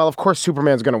be saying, well, of course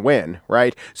Superman's going to win,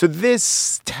 right? So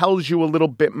this tells you a little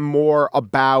bit more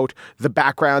about the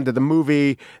background of the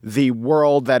movie, the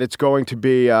world that it's going to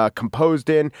be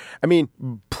composed in. I mean,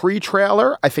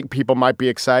 pre-trailer, I think people might be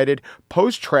excited.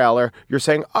 Post-trailer, you're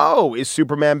saying, oh, is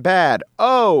Superman bad?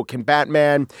 Oh,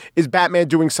 is Batman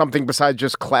doing something besides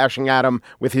just clashing at him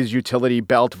with his utility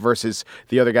belt versus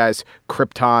the other guy's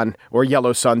Krypton or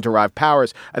Yellow Sun-derived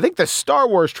powers? I think the Star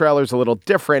Wars trailer is a little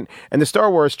different, and the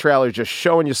Star Wars trailer is just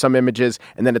showing you some images,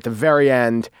 and then at the very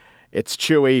end, it's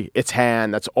Chewie, it's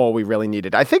Han. That's all we really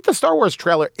needed. I think the Star Wars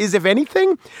trailer is, if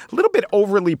anything, a little bit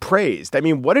overly praised. I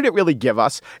mean, what did it really give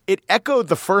us? It echoed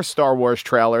the first Star Wars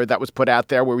trailer that was put out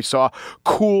there where we saw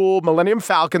cool Millennium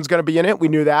Falcon's going to be in it. We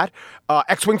knew that.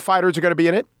 X-Wing fighters are going to be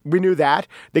in it. We knew that.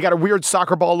 They got a weird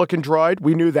soccer ball looking droid.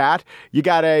 We knew that. You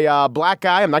got a black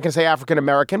guy, I'm not going to say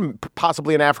African-American,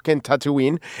 possibly an African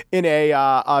Tatooine, in a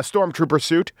stormtrooper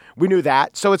suit. We knew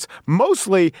that. So it's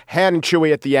mostly Han and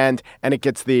Chewie at the end, and it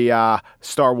gets the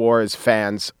Star Wars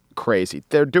fans crazy.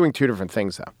 They're doing two different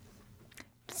things, though.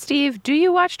 Steve, do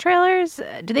you watch trailers?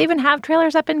 Do they even have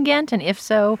trailers up in Ghent? And if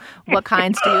so, what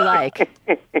kinds do you like?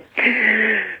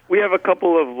 We have a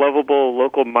couple of lovable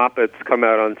local moppets come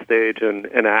out on stage and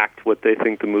act what they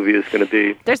think the movie is going to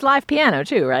be. There's live piano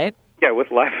too, right? Yeah,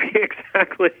 with live,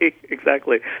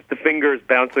 exactly. The fingers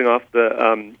bouncing off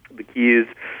the keys.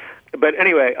 But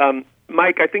anyway,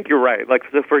 Mike, I think you're right. Like,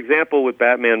 so for example, with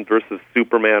Batman versus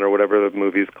Superman or whatever the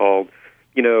movie's called,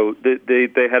 you know,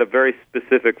 they had a very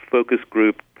specific focus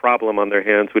group problem on their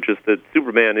hands, which is that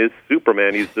Superman is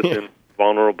Superman. He's this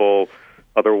invulnerable,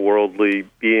 otherworldly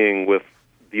being with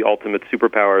the ultimate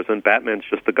superpowers, and Batman's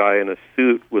just a guy in a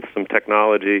suit with some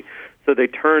technology. So they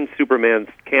turned Superman's,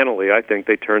 cannily, I think,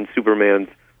 they turned Superman's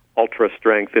ultra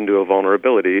strength into a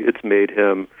vulnerability. It's made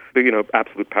him, you know,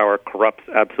 absolute power corrupts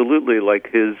absolutely, like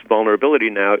his vulnerability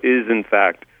now is, in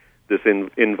fact, this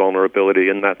invulnerability,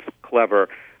 and that's clever.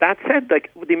 That said,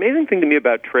 like, the amazing thing to me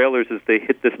about trailers is they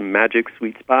hit this magic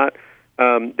sweet spot.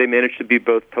 They manage to be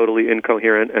both totally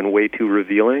incoherent and way too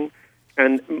revealing.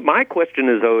 And my question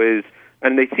is always,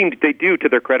 and they do, to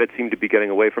their credit, seem to be getting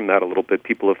away from that a little bit.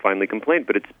 People have finally complained,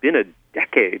 but it's been a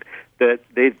decade that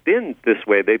they've been this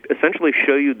way. They essentially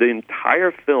show you the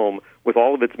entire film with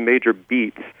all of its major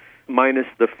beats, minus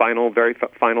the very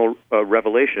final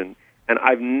revelation. And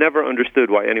I've never understood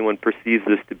why anyone perceives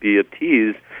this to be a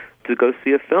tease to go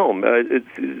see a film.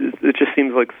 It just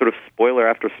seems like sort of spoiler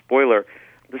after spoiler.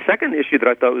 The second issue that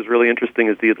I thought was really interesting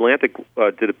is The Atlantic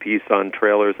did a piece on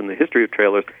trailers and the history of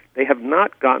trailers. They have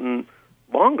not gotten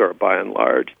longer, by and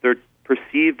large. They're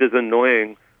perceived as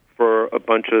annoying for a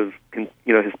bunch of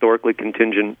historically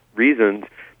contingent reasons.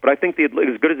 But I think as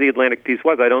good as the Atlantic piece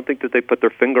was, I don't think that they put their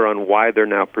finger on why they're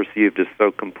now perceived as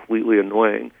so completely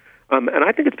annoying. And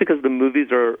I think it's because the movies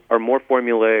are more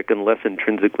formulaic and less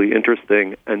intrinsically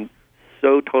interesting and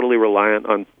so totally reliant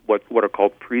on what are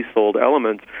called pre-sold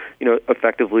elements,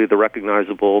 effectively the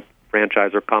recognizable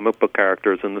franchise or comic book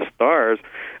characters and the stars.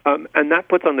 And that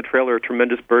puts on the trailer a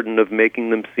tremendous burden of making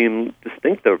them seem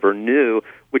distinctive or new,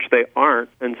 which they aren't.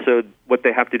 And so what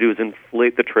they have to do is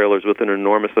inflate the trailers with an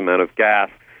enormous amount of gas.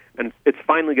 And it's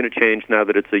finally going to change now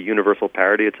that it's a universal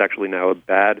parody. It's actually now a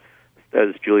bad,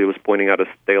 as Julia was pointing out, a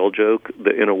stale joke.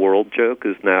 The In a World joke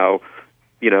is now,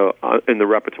 in the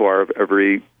repertoire of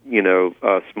every,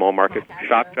 small market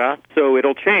shock jock. So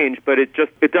it'll change, but it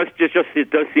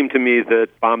does seem to me that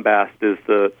bombast is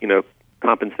the,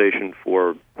 compensation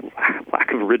for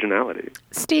lack of originality.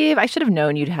 Steve, I should have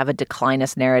known you'd have a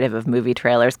declinist narrative of movie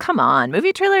trailers. Come on.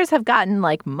 Movie trailers have gotten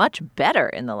much better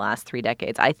in the last 3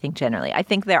 decades, I think, generally. I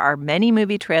think there are many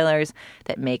movie trailers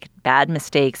that make bad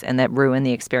mistakes and that ruin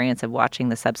the experience of watching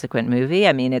the subsequent movie.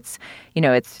 I mean, it's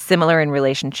similar in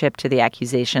relationship to the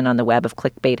accusation on the web of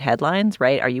clickbait headlines,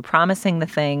 right? Are you promising the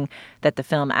thing that the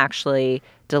film actually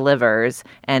delivers,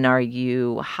 and are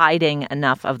you hiding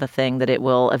enough of the thing that it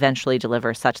will eventually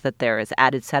deliver such that there is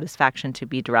added satisfaction to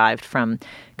be derived from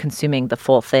consuming the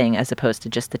full thing as opposed to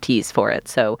just the tease for it?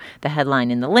 So the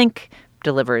headline in the link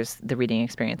delivers the reading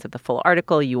experience of the full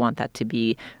article. You want that to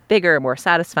be bigger, more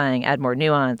satisfying, add more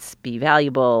nuance, be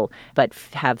valuable, but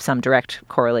have some direct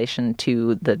correlation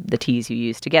to the tease you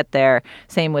use to get there.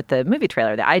 Same with the movie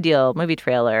trailer. The ideal movie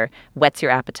trailer whets your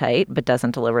appetite but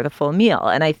doesn't deliver the full meal.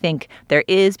 And I think there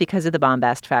is, because of the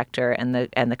bombast factor and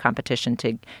the competition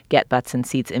to get butts and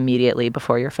seats immediately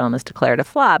before your film is declared a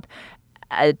flop,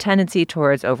 a tendency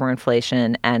towards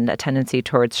overinflation and a tendency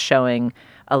towards showing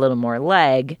a little more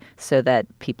leg so that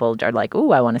people are like,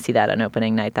 ooh, I want to see that on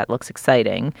opening night. That looks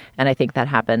exciting. And I think that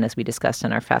happened, as we discussed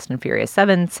in our Fast and Furious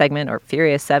 7 segment, or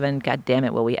Furious 7. God damn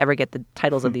it, will we ever get the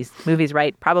titles of these movies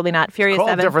right? Probably not. Furious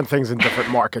 7. Call different things in different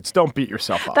markets. Don't beat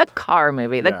yourself up. The car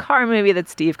movie. The car movie that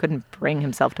Steve couldn't bring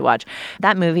himself to watch.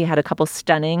 That movie had a couple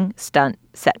stunning stunt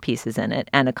set pieces in it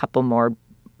and a couple more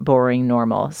boring,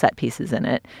 normal set pieces in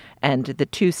it. And the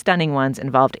two stunning ones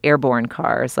involved airborne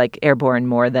cars, like airborne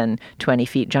more than 20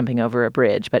 feet jumping over a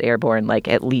bridge, but airborne like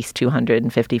at least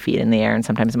 250 feet in the air and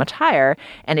sometimes much higher.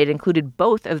 And it included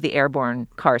both of the airborne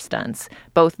car stunts,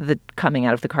 both the coming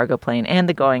out of the cargo plane and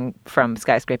the going from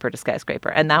skyscraper to skyscraper.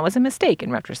 And that was a mistake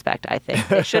in retrospect, I think.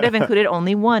 They should have included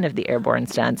only one of the airborne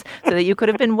stunts so that you could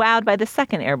have been wowed by the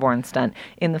second airborne stunt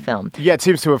in the film. Yeah, it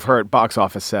seems to have hurt box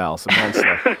office sales immensely.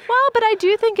 Well, but I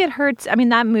do think it hurts. I mean,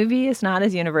 that movie is not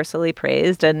as universally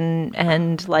praised,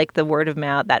 and like the word of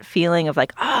mouth, that feeling of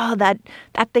like, oh, that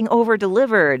thing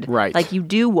over-delivered. Right. Like you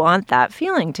do want that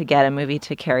feeling to get a movie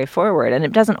to carry forward, and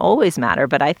it doesn't always matter,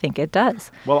 but I think it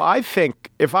does. Well, I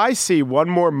think if I see one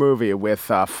more movie with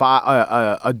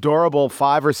adorable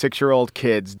 5 or 6-year-old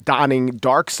kids donning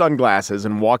dark sunglasses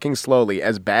and walking slowly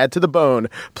as Bad to the Bone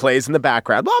plays in the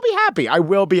background, I'll be happy. I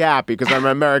will be happy because I'm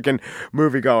an American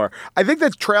moviegoer. I think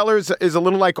that trailers is a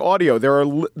little like audio. There are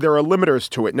limiters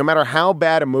to it. No matter how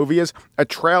bad a movie is, a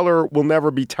trailer will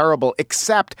never be terrible,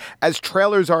 except as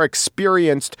trailers are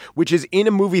experienced, which is in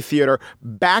a movie theater,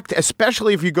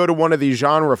 especially if you go to one of these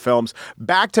genre films,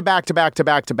 back to back to back to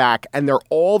back to back, and they're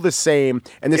all the same,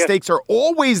 and the stakes are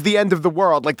always the end of the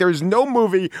world. Like there's no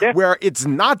movie where it's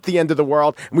not the end of the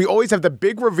world. And we always have the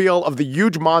big reveal of the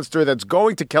huge monster that's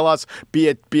going to kill us, be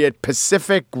it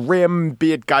Pacific Rim,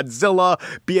 be it Godzilla,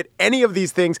 be it any of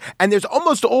these things. And there's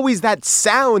almost always that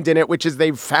sound in it, which is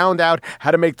they've found out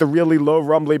how to make the really low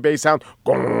rumbly bass sound.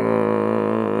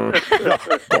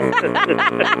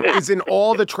 Is in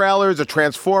all the trailers, a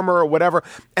Transformer or whatever,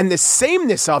 and the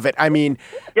sameness of it. I mean,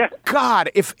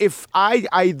 God, if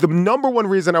the number one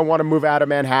reason I want to move out of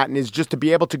Manhattan is just to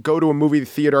be able to go to a movie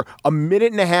theater a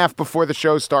minute and a half before the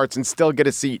show starts and still get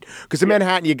a seat. Because in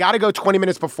Manhattan, you got to go 20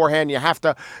 minutes beforehand. You have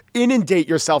to inundate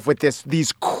yourself with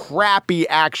these crappy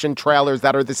action trailers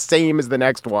that are the same as the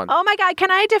next one. Oh my God,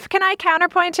 can I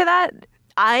counterpoint to that?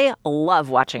 I love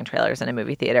watching trailers in a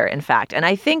movie theater, in fact. And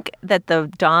I think that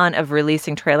the dawn of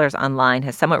releasing trailers online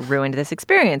has somewhat ruined this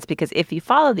experience because if you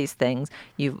follow these things,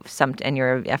 and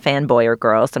you're a fanboy or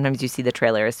girl, sometimes you see the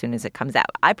trailer as soon as it comes out.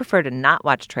 I prefer to not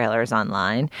watch trailers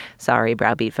online. Sorry,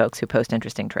 browbeat folks who post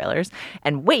interesting trailers.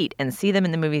 And wait and see them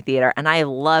in the movie theater. And I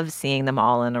love seeing them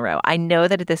all in a row. I know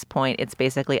that at this point, it's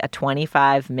basically a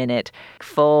 25-minute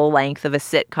full length of a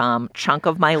sitcom chunk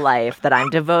of my life that I'm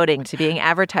devoting to being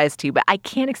advertised to. But I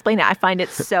can't explain it. I find it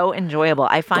so enjoyable.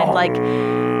 I find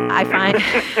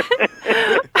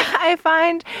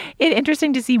it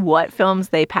interesting to see what films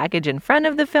they package in front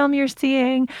of the film you're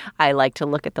seeing. I like to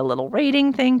look at the little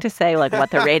rating thing to say like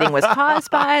what the rating was caused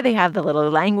by. They have the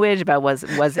little language about was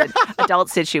it adult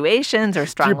situations or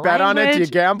strong language. Do you bet on it? Do you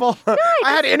gamble? No,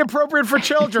 I had inappropriate for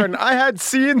children. I had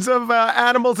scenes of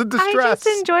animals in distress. I just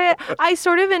enjoy it. I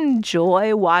sort of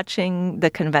enjoy watching the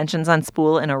conventions on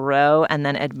spool in a row and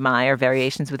then admire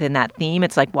variations within that theme.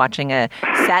 It's like watching a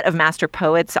set of master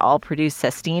poets all produce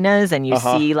sestinas and you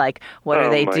see like what are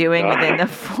they doing within the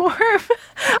form.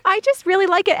 I just really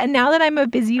like it. And now that I'm a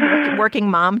busy working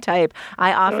mom type,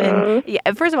 I often,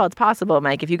 first of all, it's possible,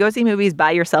 Mike, if you go see movies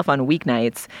by yourself on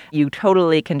weeknights, you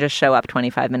totally can just show up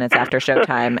 25 minutes after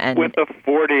showtime. And with a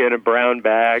 40 in a brown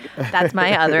bag. That's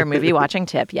my other movie watching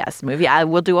tip. Yes, I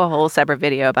will do a whole separate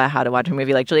video about how to watch a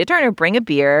movie like Julia Turner. Bring a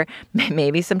beer,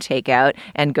 maybe some takeout,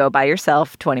 and go by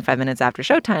yourself 25 minutes after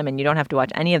showtime, and you don't have to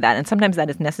watch any of that. And sometimes that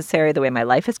is necessary the way my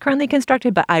life is currently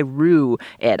constructed, but I rue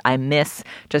it. I miss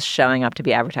just showing up to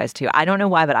be advertised to. I don't know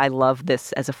why, but I love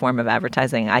this as a form of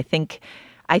advertising. I think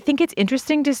it's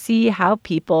interesting to see how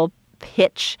people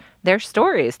pitch their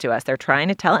stories to us. They're trying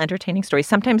to tell entertaining stories.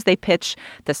 Sometimes they pitch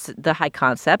the high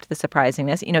concept, the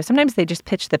surprisingness. Sometimes they just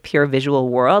pitch the pure visual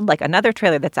world. Like another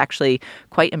trailer that's actually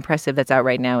quite impressive that's out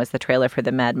right now is the trailer for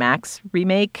the Mad Max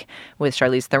remake with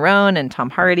Charlize Theron and Tom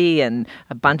Hardy and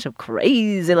a bunch of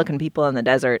crazy-looking people in the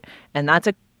desert. And that's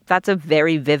a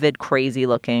very vivid,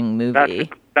 crazy-looking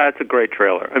movie. That's a great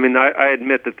trailer. I mean, I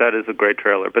admit that is a great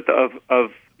trailer. But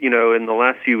in the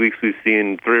last few weeks, we've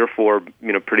seen 3 or 4,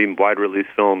 pretty wide-release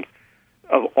films.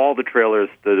 Of all the trailers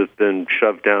that have been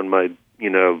shoved down my,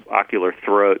 ocular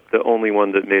throat, the only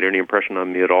one that made any impression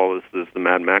on me at all is the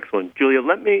Mad Max one. Julia,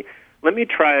 let me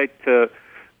try to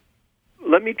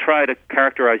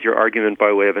characterize your argument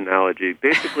by way of analogy.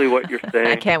 Basically, what you're saying.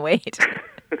 I can't wait.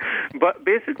 But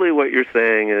basically what you're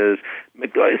saying is,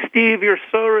 Steve, you're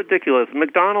so ridiculous.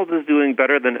 McDonald's is doing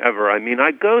better than ever. I mean,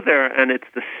 I go there and it's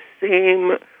the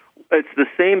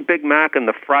same Big Mac and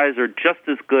the fries are just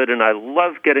as good and I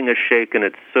love getting a shake and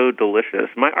it's so delicious.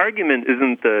 My argument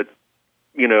isn't that,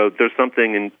 there's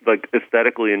something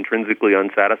aesthetically, intrinsically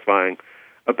unsatisfying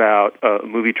about a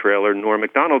movie trailer, nor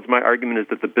McDonald's. My argument is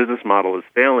that the business model is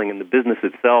failing, and the business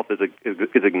itself is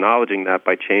acknowledging that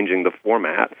by changing the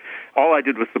format. All I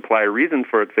did was supply a reason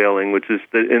for it failing, which is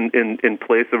that in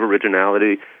place of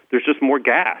originality, there's just more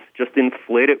gas. Just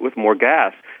inflate it with more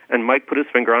gas. And Mike put his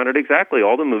finger on it exactly.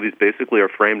 All the movies basically are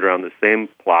framed around the same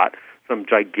plot. Some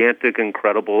gigantic,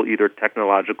 incredible, either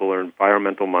technological or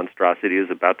environmental monstrosity is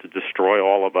about to destroy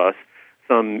all of us.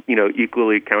 some,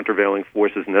 equally countervailing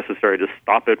force is necessary to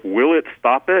stop it. Will it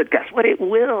stop it? Guess what? It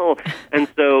will. And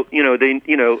so,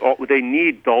 they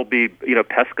need Dolby,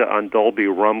 Pesca on Dolby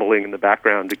rumbling in the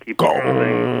background to keep the whole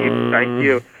thing. Thank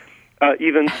you.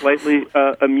 Even slightly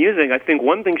amusing. I think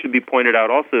one thing should be pointed out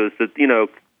also is that,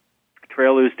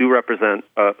 trailers do represent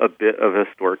a bit of a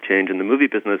historic change in the movie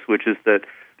business, which is that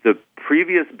the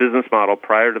previous business model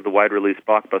prior to the wide-release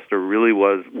blockbuster really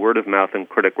was word-of-mouth and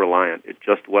critic-reliant. It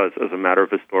just was, as a matter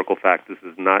of historical fact. This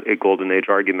is not a golden age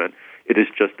argument. It is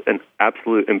just an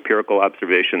absolute empirical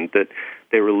observation that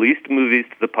they released movies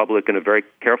to the public in a very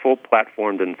careful,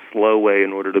 platformed, and slow way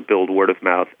in order to build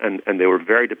word-of-mouth, and they were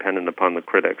very dependent upon the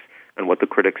critics and what the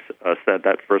critics said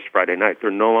that first Friday night.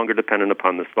 They're no longer dependent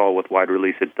upon the stall with wide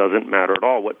release. It doesn't matter at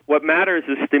all. What matters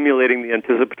is stimulating the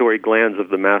anticipatory glands of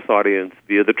the mass audience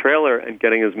via the trailer and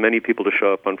getting as many people to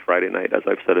show up on Friday night. As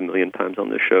I've said a million times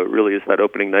on this show, it really is that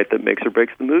opening night that makes or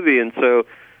breaks the movie. And so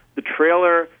the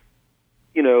trailer,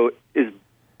 is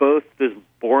both this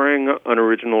boring,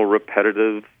 unoriginal,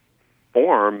 repetitive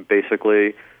form,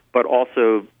 basically, but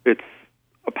also it's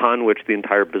upon which the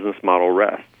entire business model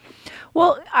rests.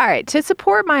 Well, all right. To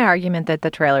support my argument that the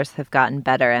trailers have gotten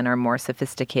better and are more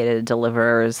sophisticated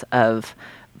deliverers of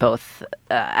both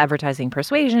advertising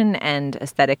persuasion and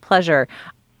aesthetic pleasure,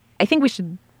 I think we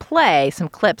should play some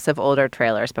clips of older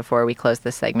trailers before we close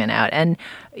this segment out. And,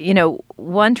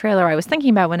 one trailer I was thinking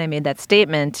about when I made that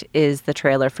statement is the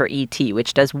trailer for E.T.,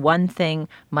 which does one thing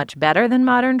much better than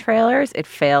modern trailers. It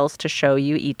fails to show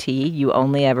you E.T. You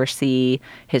only ever see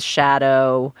his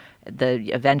shadow.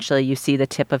 Eventually you see the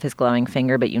tip of his glowing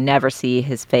finger, but you never see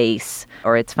his face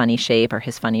or its funny shape or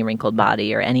his funny wrinkled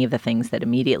body or any of the things that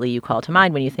immediately you call to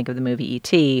mind when you think of the movie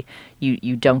E.T.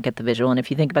 You don't get the visual. And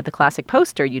if you think about the classic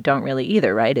poster, you don't really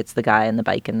either, right? It's the guy and the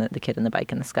bike and the kid and the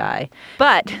bike in the sky.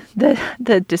 But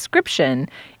the description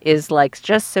is like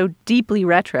just so deeply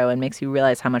retro and makes you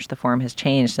realize how much the form has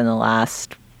changed in the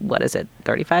last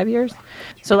 35 years?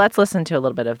 So let's listen to a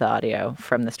little bit of the audio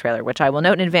from this trailer, which I will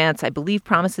note in advance, I believe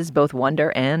promises both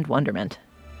wonder and wonderment.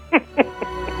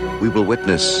 We will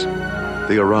witness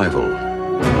the arrival,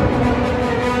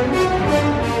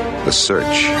 the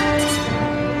search,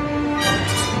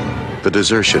 the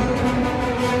desertion,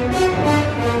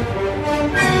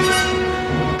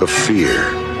 the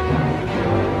fear,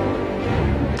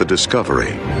 the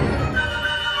discovery,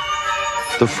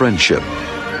 the friendship,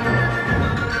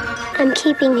 I'm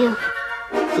keeping him.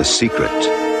 The secret.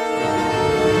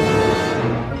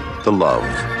 The love.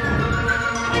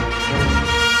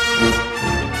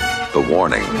 The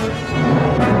warning.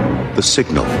 The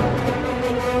signal.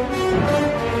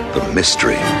 The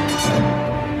mystery.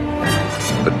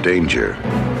 The danger.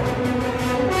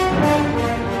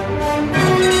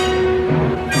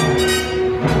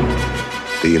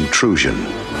 The intrusion.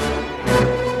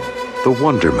 The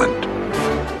wonderment.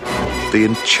 The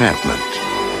enchantment.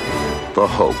 The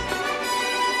hope.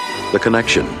 The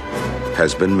connection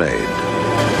has been made.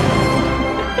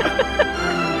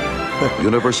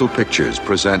 Universal Pictures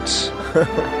presents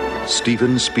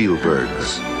Steven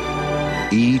Spielberg's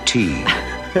E.T.,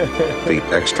 the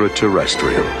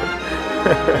Extraterrestrial.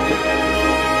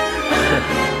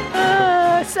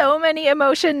 So many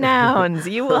emotion nouns.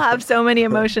 You will have so many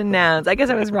emotion nouns. I guess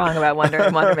I was wrong about wonder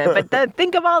and wonderment, but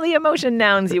think of all the emotion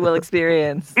nouns you will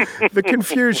experience. The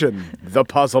confusion, the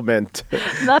puzzlement,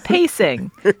 the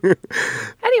pacing.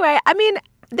 Anyway, I mean,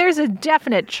 there's a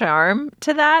definite charm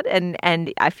to that,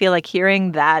 and I feel like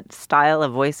hearing that style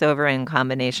of voiceover in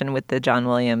combination with the John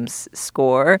Williams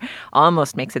score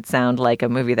almost makes it sound like a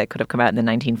movie that could have come out in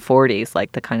the 1940s,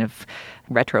 like the kind of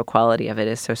retro quality of it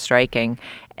is so striking.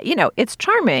 It's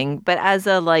charming, but as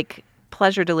a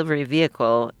pleasure delivery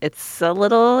vehicle, it's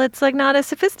like not as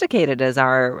sophisticated as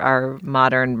our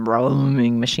modern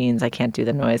roaming machines. I can't do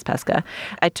the noise, Pesca.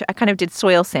 I kind of did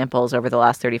soil samples over the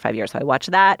last 35 years. So I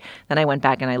watched that. Then I went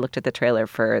back and I looked at the trailer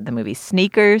for the movie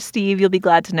Sneakers, Steve, you'll be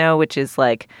glad to know, which is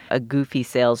like a goofy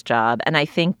sales job. And I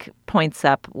think points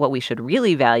up what we should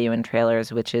really value in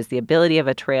trailers, which is the ability of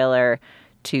a trailer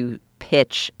to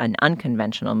pitch an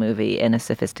unconventional movie in a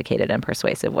sophisticated and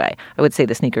persuasive way. I would say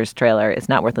the Sneakers trailer is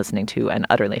not worth listening to and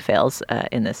utterly fails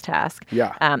in this task.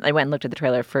 Yeah. I went and looked at the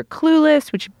trailer for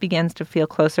Clueless, which begins to feel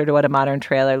closer to what a modern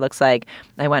trailer looks like.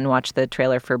 I went and watched the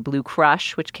trailer for Blue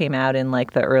Crush, which came out in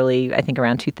the early, I think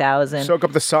around 2000. Soak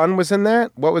Up the Sun was in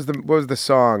that? What was the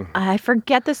song? I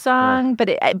forget the song, but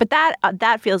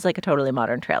that feels like a totally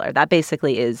modern trailer. That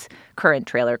basically is current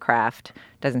trailer craft.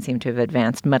 Doesn't seem to have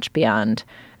advanced much beyond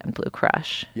and Blue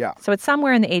Crush. Yeah. So it's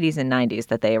somewhere in the 80s and 90s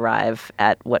that they arrive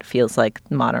at what feels like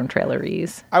modern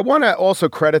trailerese. I want to also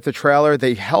credit the trailer.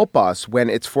 They help us when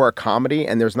it's for a comedy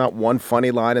and there's not one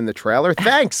funny line in the trailer.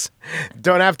 Thanks.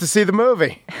 Don't have to see the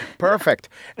movie. Perfect.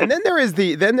 And then there is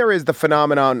the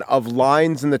phenomenon of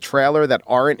lines in the trailer that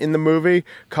aren't in the movie.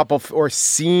 Or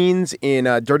scenes in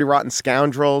Dirty Rotten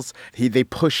Scoundrels. They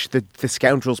push the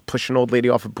scoundrels push an old lady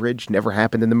off a bridge. Never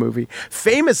happened in the movie.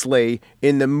 Famously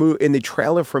in the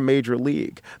trailer for Major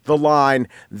League, the line,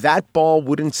 "That ball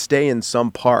wouldn't stay in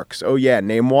some parks." Oh yeah,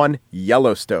 name one.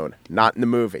 Yellowstone. Not in the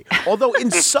movie. Although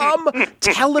in some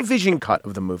television cut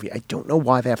of the movie, I don't know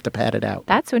why they have to pad it out.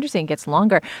 That's so interesting. It gets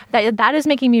longer. That is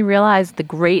making me realize the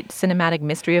great cinematic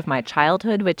mystery of my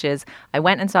childhood, which is I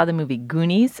went and saw the movie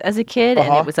Goonies as a kid,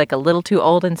 and it was like a little too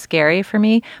old and scary for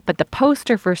me. But the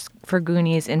poster for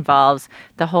Goonies involves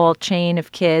the whole chain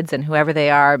of kids and whoever they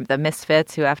are, the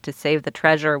misfits who have to save the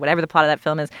treasure, whatever the plot of that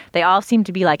film is. They all seem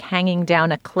to be like hanging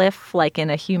down a cliff, like in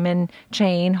a human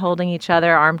chain, holding each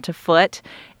other arm to foot,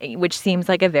 which seems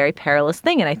like a very perilous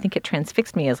thing. And I think it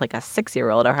transfixed me as like a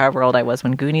 6-year-old or however old I was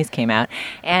when Goonies came out.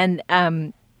 And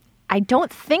I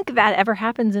don't think that ever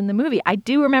happens in the movie. I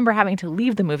do remember having to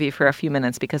leave the movie for a few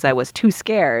minutes because I was too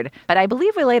scared. But I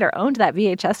believe we later owned that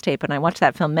VHS tape, and I watched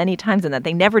that film many times, and that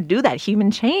they never do that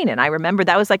human chain. And I remember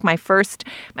that was like my first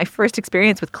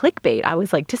experience with clickbait. I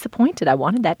was like disappointed. I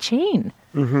wanted that chain.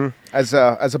 Mm-hmm. As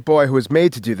a boy who was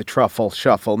made to do the truffle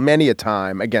shuffle many a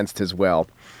time against his will,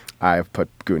 I have put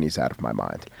Goonies out of my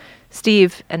mind.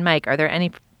 Steve and Mike, are there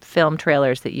any film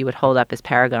trailers that you would hold up as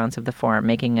paragons of the form,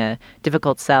 making a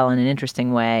difficult sell in an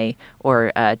interesting way,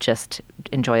 or just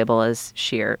enjoyable as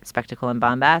sheer spectacle and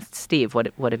bombast? Steve,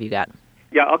 what have you got?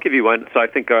 Yeah, I'll give you one. So I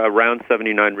think around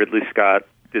 79, Ridley Scott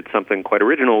did something quite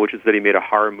original, which is that he made a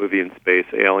horror movie in space,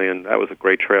 Alien. That was a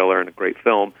great trailer and a great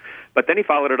film. But then he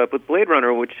followed it up with Blade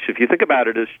Runner, which, if you think about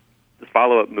it, is the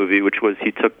follow-up movie, which was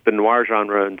he took the noir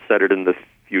genre and set it in the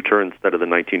future instead of the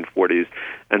 1940s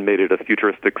and made it a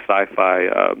futuristic sci-fi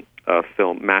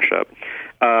film mashup.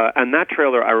 And that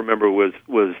trailer, I remember, was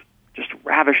just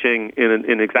ravishing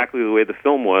in exactly the way the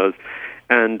film was.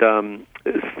 And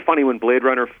it's funny, when Blade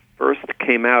Runner first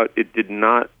came out, it did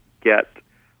not get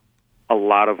a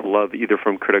lot of love either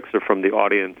from critics or from the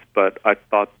audience, but I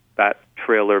thought that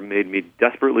trailer made me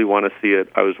desperately want to see it.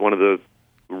 I was one of the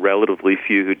relatively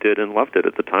few who did and loved it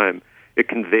at the time. It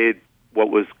conveyed what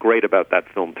was great about that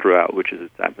film throughout, which is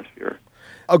its atmosphere.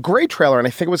 A great trailer, and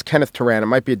I think it was Kenneth Turan, it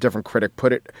might be a different critic,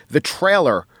 put it, the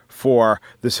trailer for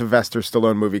the Sylvester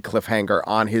Stallone movie Cliffhanger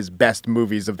on his best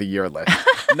movies of the year list.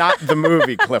 Not the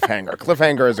movie Cliffhanger.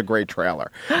 Cliffhanger is a great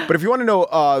trailer. But if you want to know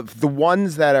the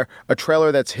ones that are a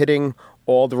trailer that's hitting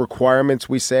all the requirements,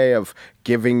 we say, of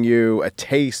giving you a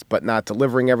taste but not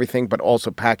delivering everything, but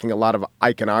also packing a lot of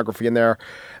iconography in there,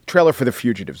 trailer for The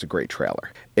Fugitive is a great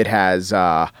trailer. It has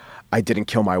I didn't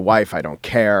kill my wife, I don't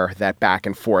care, that back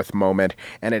and forth moment,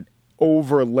 and it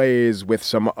overlays with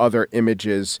some other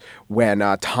images when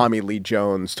Tommy Lee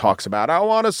Jones talks about, I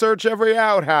want to search every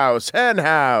outhouse, hen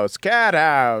house, cat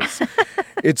house.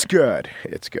 It's good.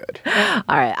 It's good.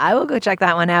 All right. I will go check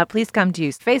that one out. Please come to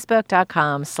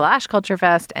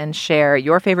facebook.com/culturefest and share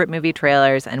your favorite movie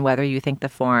trailers and whether you think the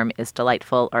form is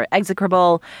delightful or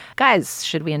execrable. Guys,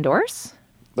 should we endorse?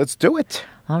 Let's do it.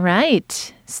 All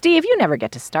right. Steve, you never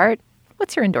get to start.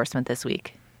 What's your endorsement this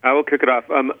week? I will kick it off.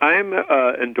 I'm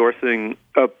endorsing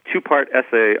a 2-part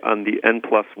essay on the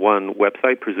N+1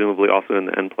 website, presumably also in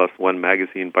the N+1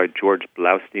 magazine, by George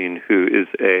Blaustein, who is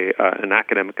an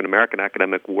academic, an American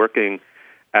academic working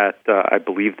at, I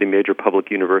believe, the major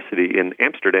public university in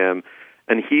Amsterdam.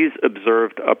 And he's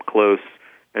observed up close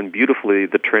and beautifully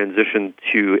the transition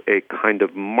to a kind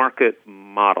of market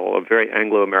model, a very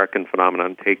Anglo-American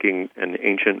phenomenon, taking an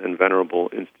ancient and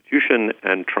venerable institution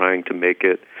and trying to make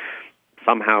it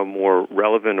somehow more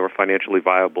relevant or financially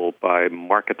viable by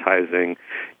marketizing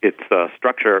its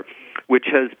structure, which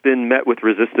has been met with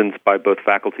resistance by both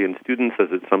faculty and students,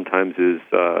 as it sometimes is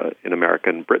in America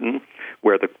and Britain,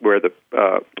 where the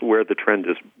trend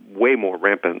is way more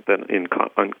rampant than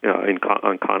on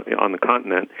the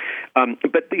continent.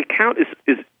 But the account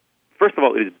is first of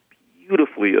all, it is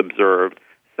beautifully observed.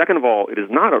 Second of all, it is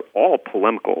not at all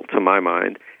polemical to my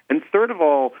mind. And third of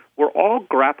all, we're all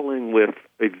grappling with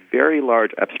a very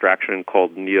large abstraction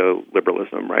called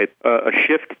neoliberalism, right? A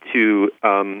shift to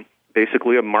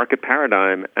basically a market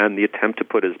paradigm and the attempt to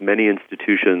put as many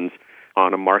institutions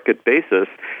on a market basis.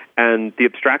 And the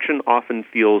abstraction often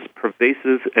feels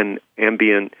pervasive and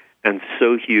ambient and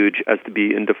so huge as to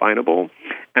be indefinable.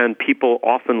 And people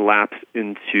often lapse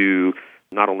into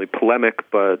not only polemic,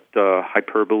 but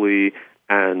hyperbole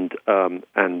and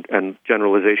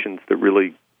generalizations that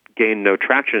really gain no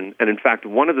traction. And in fact,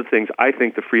 one of the things I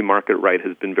think the free market right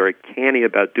has been very canny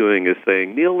about doing is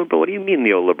saying, neoliberal, what do you mean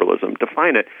neoliberalism?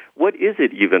 Define it. What is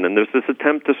it even? And there's this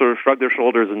attempt to sort of shrug their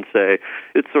shoulders and say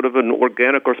it's sort of an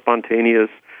organic or spontaneous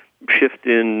shift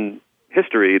in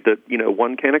history that,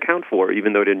 one can't account for,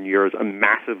 even though it inures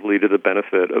massively to the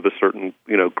benefit of a certain,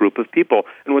 group of people.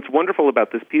 And what's wonderful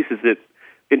about this piece is that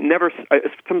it never,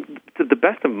 to the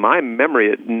best of my memory,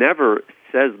 it never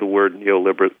says the word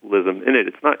neoliberalism in it.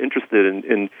 It's not interested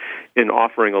in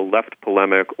offering a left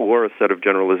polemic or a set of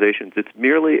generalizations. It's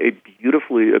merely a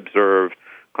beautifully observed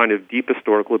kind of deep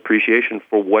historical appreciation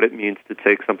for what it means to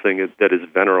take something that is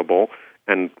venerable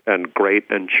and great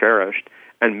and cherished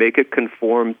and make it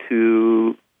conform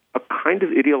to a kind of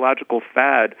ideological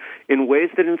fad in ways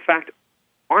that, in fact,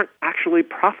 aren't actually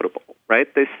profitable,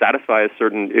 right? They satisfy a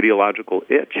certain ideological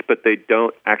itch, but they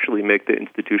don't actually make the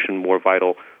institution more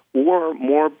vital or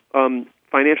more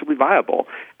financially viable.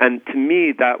 And to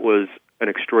me, that was an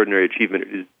extraordinary achievement.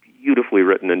 It is beautifully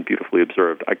written and beautifully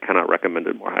observed. I cannot recommend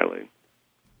it more highly.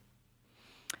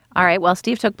 All right. Well,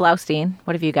 Steve took Blaustein.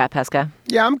 What have you got, Pesca?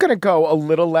 Yeah, I'm going to go a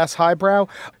little less highbrow.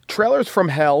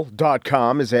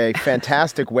 Trailersfromhell.com is a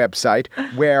fantastic website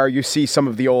where you see some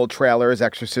of the old trailers,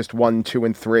 Exorcist 1, 2,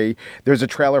 and 3. There's a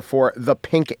trailer for The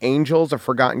Pink Angels, a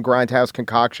forgotten grindhouse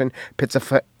concoction.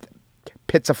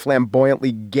 Pits a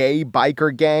flamboyantly gay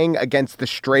biker gang against the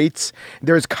straights.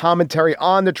 There's commentary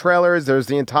on the trailers. There's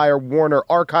the entire Warner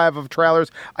archive of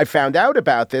trailers. I found out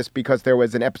about this because there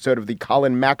was an episode of the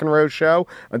Colin McEnroe show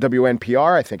on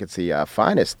WNPR. I think it's the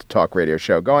finest talk radio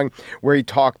show going, where he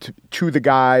talked to the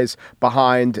guys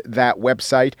behind that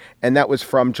website. And that was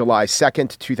from July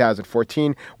 2nd,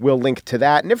 2014. We'll link to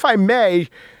that. And if I may,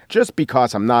 just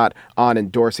because I'm not on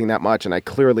endorsing that much and I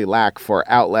clearly lack for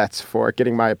outlets for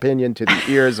getting my opinion to the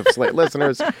ears of Slate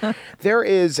listeners, there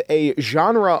is a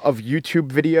genre of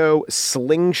YouTube video,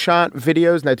 slingshot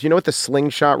videos. Now, do you know what the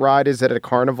slingshot ride is at a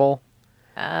carnival?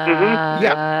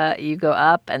 Yeah. You go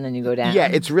up and then you go down. Yeah,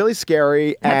 it's really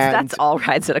scary. That's all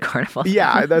rides at a carnival.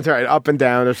 Yeah, that's right. Up and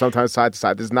down or sometimes side to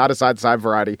side. There's not a side-to-side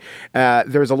variety.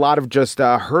 There's a lot of just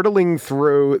hurtling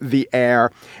through the air,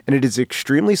 and it is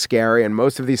extremely scary, and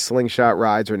most of these slingshot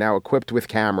rides are now equipped with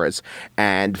cameras,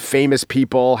 and famous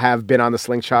people have been on the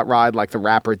slingshot ride, like the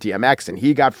rapper DMX, and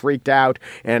he got freaked out,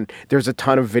 and there's a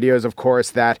ton of videos, of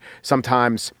course, that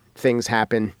sometimes things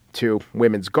happen to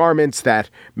women's garments that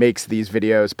makes these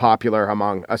videos popular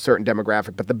among a certain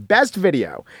demographic. But the best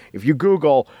video, if you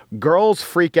Google girls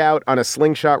freak out on a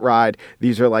slingshot ride,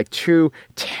 these are like two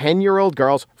 10-year-old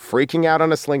girls freaking out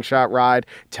on a slingshot ride.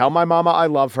 Tell my mama I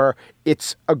love her.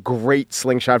 It's a great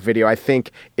slingshot video. I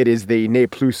think it is the ne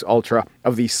plus ultra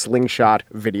of the slingshot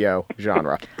video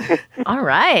genre. All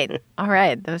right.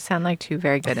 Those sound like two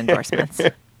very good endorsements.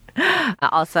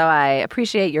 Also, I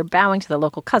appreciate your bowing to the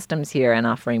local customs here and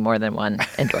offering more than one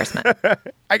endorsement.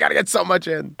 I got to get so much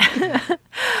in.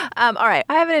 All right.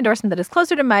 I have an endorsement that is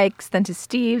closer to Mike's than to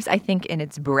Steve's, I think, in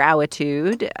its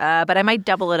browitude. But I might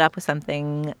double it up with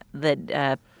something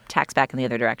that tacks back in the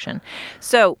other direction.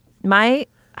 So my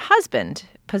husband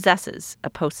possesses a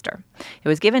poster. It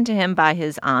was given to him by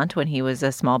his aunt when he was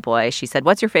a small boy. She said,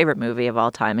 "What's your favorite movie of all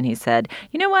time?" And he said,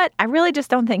 "You know what? I really just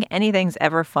don't think anything's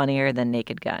ever funnier than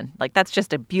Naked Gun. Like, that's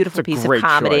just a beautiful piece of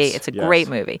comedy. Choice. It's a great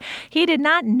movie." He did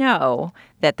not know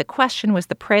that the question was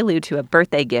the prelude to a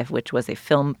birthday gift, which was a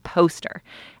film poster.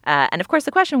 And of course,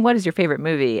 the question, what is your favorite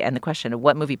movie? And the question of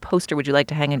what movie poster would you like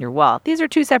to hang on your wall? These are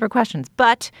two separate questions.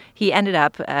 But he ended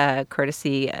up,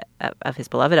 courtesy of his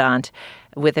beloved aunt,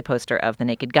 with a poster of The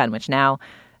Naked Gun, which now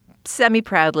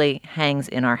semi-proudly hangs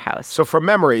in our house. So from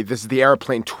memory, this is the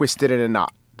airplane twisted in a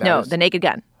knot. The Naked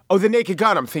Gun. Oh, The Naked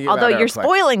Gun. I'm thinking Although about you're airplane.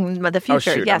 spoiling the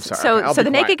future. Oh, shoot, yes. I'm sorry. So The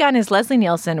Naked Gun is Leslie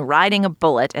Nielsen riding a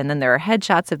bullet, and then there are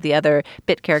headshots of the other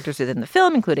bit characters within the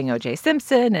film, including O.J.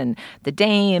 Simpson and the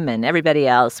Dame and everybody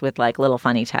else with like little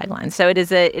funny taglines. So it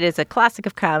is a classic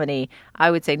of comedy.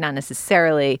 I would say not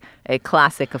necessarily a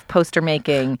classic of poster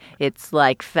making. It's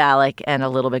like phallic and a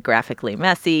little bit graphically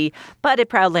messy, but it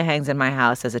proudly hangs in my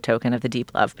house as a token of the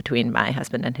deep love between my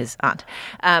husband and his aunt.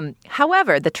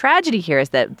 However, the tragedy here is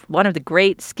that one of the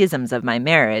great schisms of my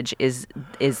marriage is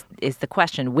the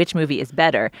question, which movie is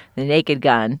better, The Naked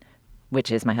Gun,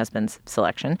 which is my husband's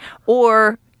selection,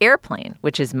 or Airplane,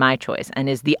 which is my choice and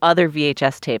is the other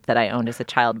VHS tape that I owned as a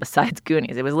child besides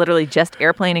Goonies. It was literally just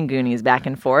Airplane and Goonies back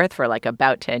and forth for like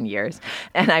about 10 years.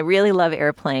 And I really love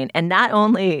Airplane. And not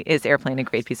only is Airplane a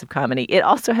great piece of comedy, it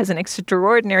also has an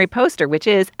extraordinary poster, which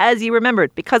is, as you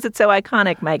remembered, because it's so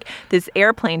iconic, Mike, this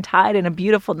airplane tied in a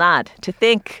beautiful knot. To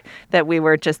think that we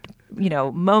were just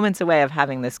moments away of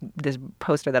having this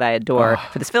poster that I adore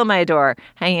for this film I adore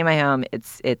hanging in my home.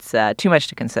 It's too much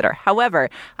to consider. However,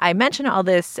 I mention all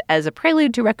this as a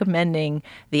prelude to recommending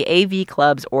the AV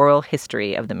Club's oral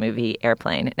history of the movie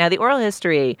Airplane. Now, the oral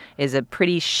history is a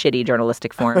pretty shitty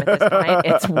journalistic form at this point.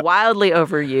 It's wildly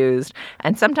overused,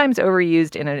 and sometimes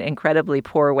overused in an incredibly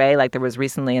poor way. Like there was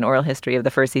recently an oral history of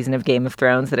the first season of Game of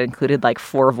Thrones that included like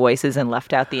 4 voices and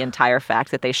left out the entire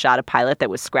fact that they shot a pilot that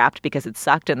was scrapped because it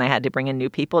sucked and they had to bring in new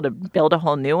people to build a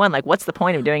whole new one. Like, what's the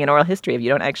point of doing an oral history if you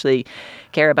don't actually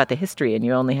care about the history and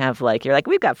you only have you're like,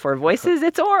 we've got 4 voices,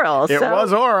 it's oral. It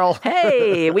was oral.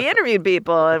 Hey, we interviewed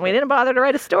people and we didn't bother to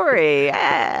write a story.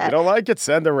 You don't like it?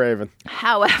 Send a raven.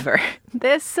 However,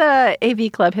 this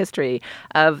AV Club history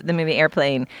of the movie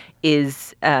Airplane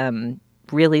is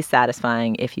really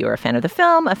satisfying if you're a fan of the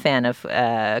film, a fan of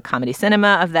comedy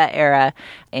cinema of that era,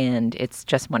 and it's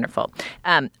just wonderful.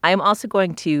 I am also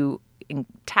going to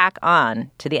tack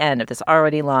on to the end of this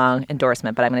already long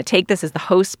endorsement, but I'm going to take this as the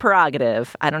host's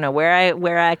prerogative. I don't know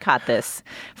where I caught this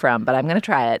from, but I'm going to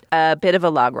try it. A bit of a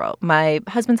log roll. My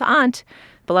husband's aunt,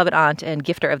 beloved aunt and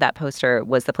gifter of that poster,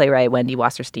 was the playwright Wendy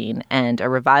Wasserstein, and a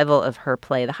revival of her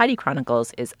play, The Heidi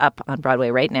Chronicles, is up on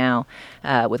Broadway right now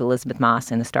with Elizabeth Moss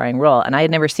in the starring role. And I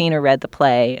had never seen or read the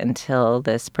play until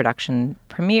this production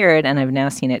premiered, and I've now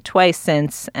seen it twice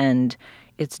since, and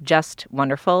it's just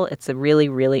wonderful. It's a really,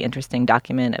 really interesting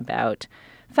document about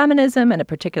feminism and a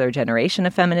particular generation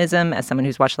of feminism. As someone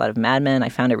who's watched a lot of Mad Men, I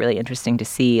found it really interesting to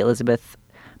see Elizabeth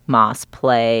Moss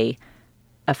play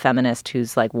a feminist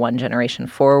who's like one generation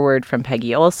forward from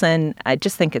Peggy Olson. I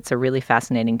just think it's a really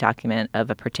fascinating document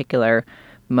of a particular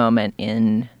moment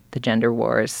in the gender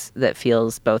wars that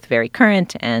feels both very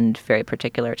current and very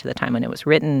particular to the time when it was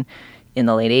written in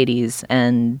the late 80s,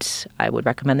 and I would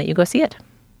recommend that you go see it.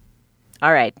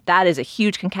 All right, that is a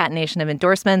huge concatenation of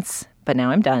endorsements, but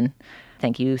now I'm done.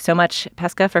 Thank you so much,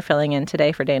 Pesca, for filling in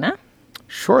today for Dana.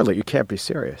 Surely you can't be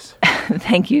serious.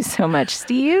 Thank you so much,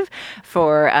 Steve,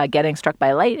 for getting struck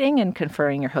by lightning and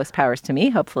conferring your host powers to me.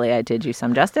 Hopefully I did you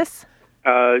some justice.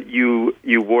 You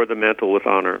wore the mantle with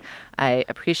honor. I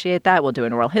appreciate that. We'll do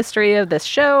an oral history of this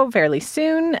show fairly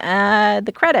soon.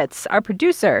 The credits, our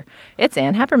producer, it's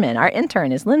Ann Hepperman. Our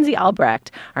intern is Lindsay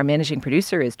Albrecht. Our managing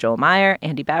producer is Joel Meyer.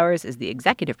 Andy Bowers is the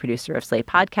executive producer of Slate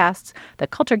Podcasts. The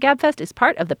Culture Gabfest is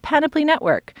part of the Panoply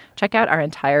Network. Check out our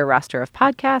entire roster of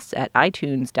podcasts at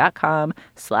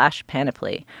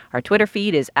itunes.com/panoply. Our Twitter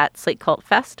feed is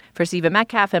 @SlateCultFest. For Stephen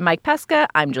Metcalf and Mike Pesca,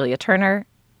 I'm Julia Turner.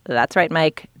 That's right,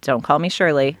 Mike. Don't call me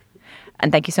Shirley.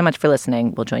 And thank you so much for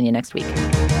listening. We'll join you next week.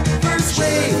 First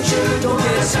wave, don't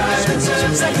get tired.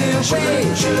 Second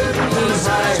wave, pull it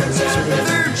tired.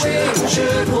 Third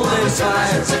wave, pull it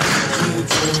tired.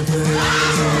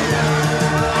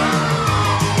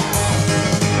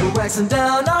 We're waxing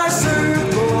down our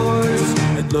surfboards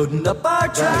and loading up our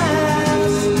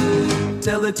tracks.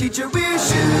 Tell the teacher we're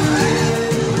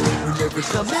shooting. We're never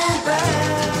coming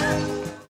back.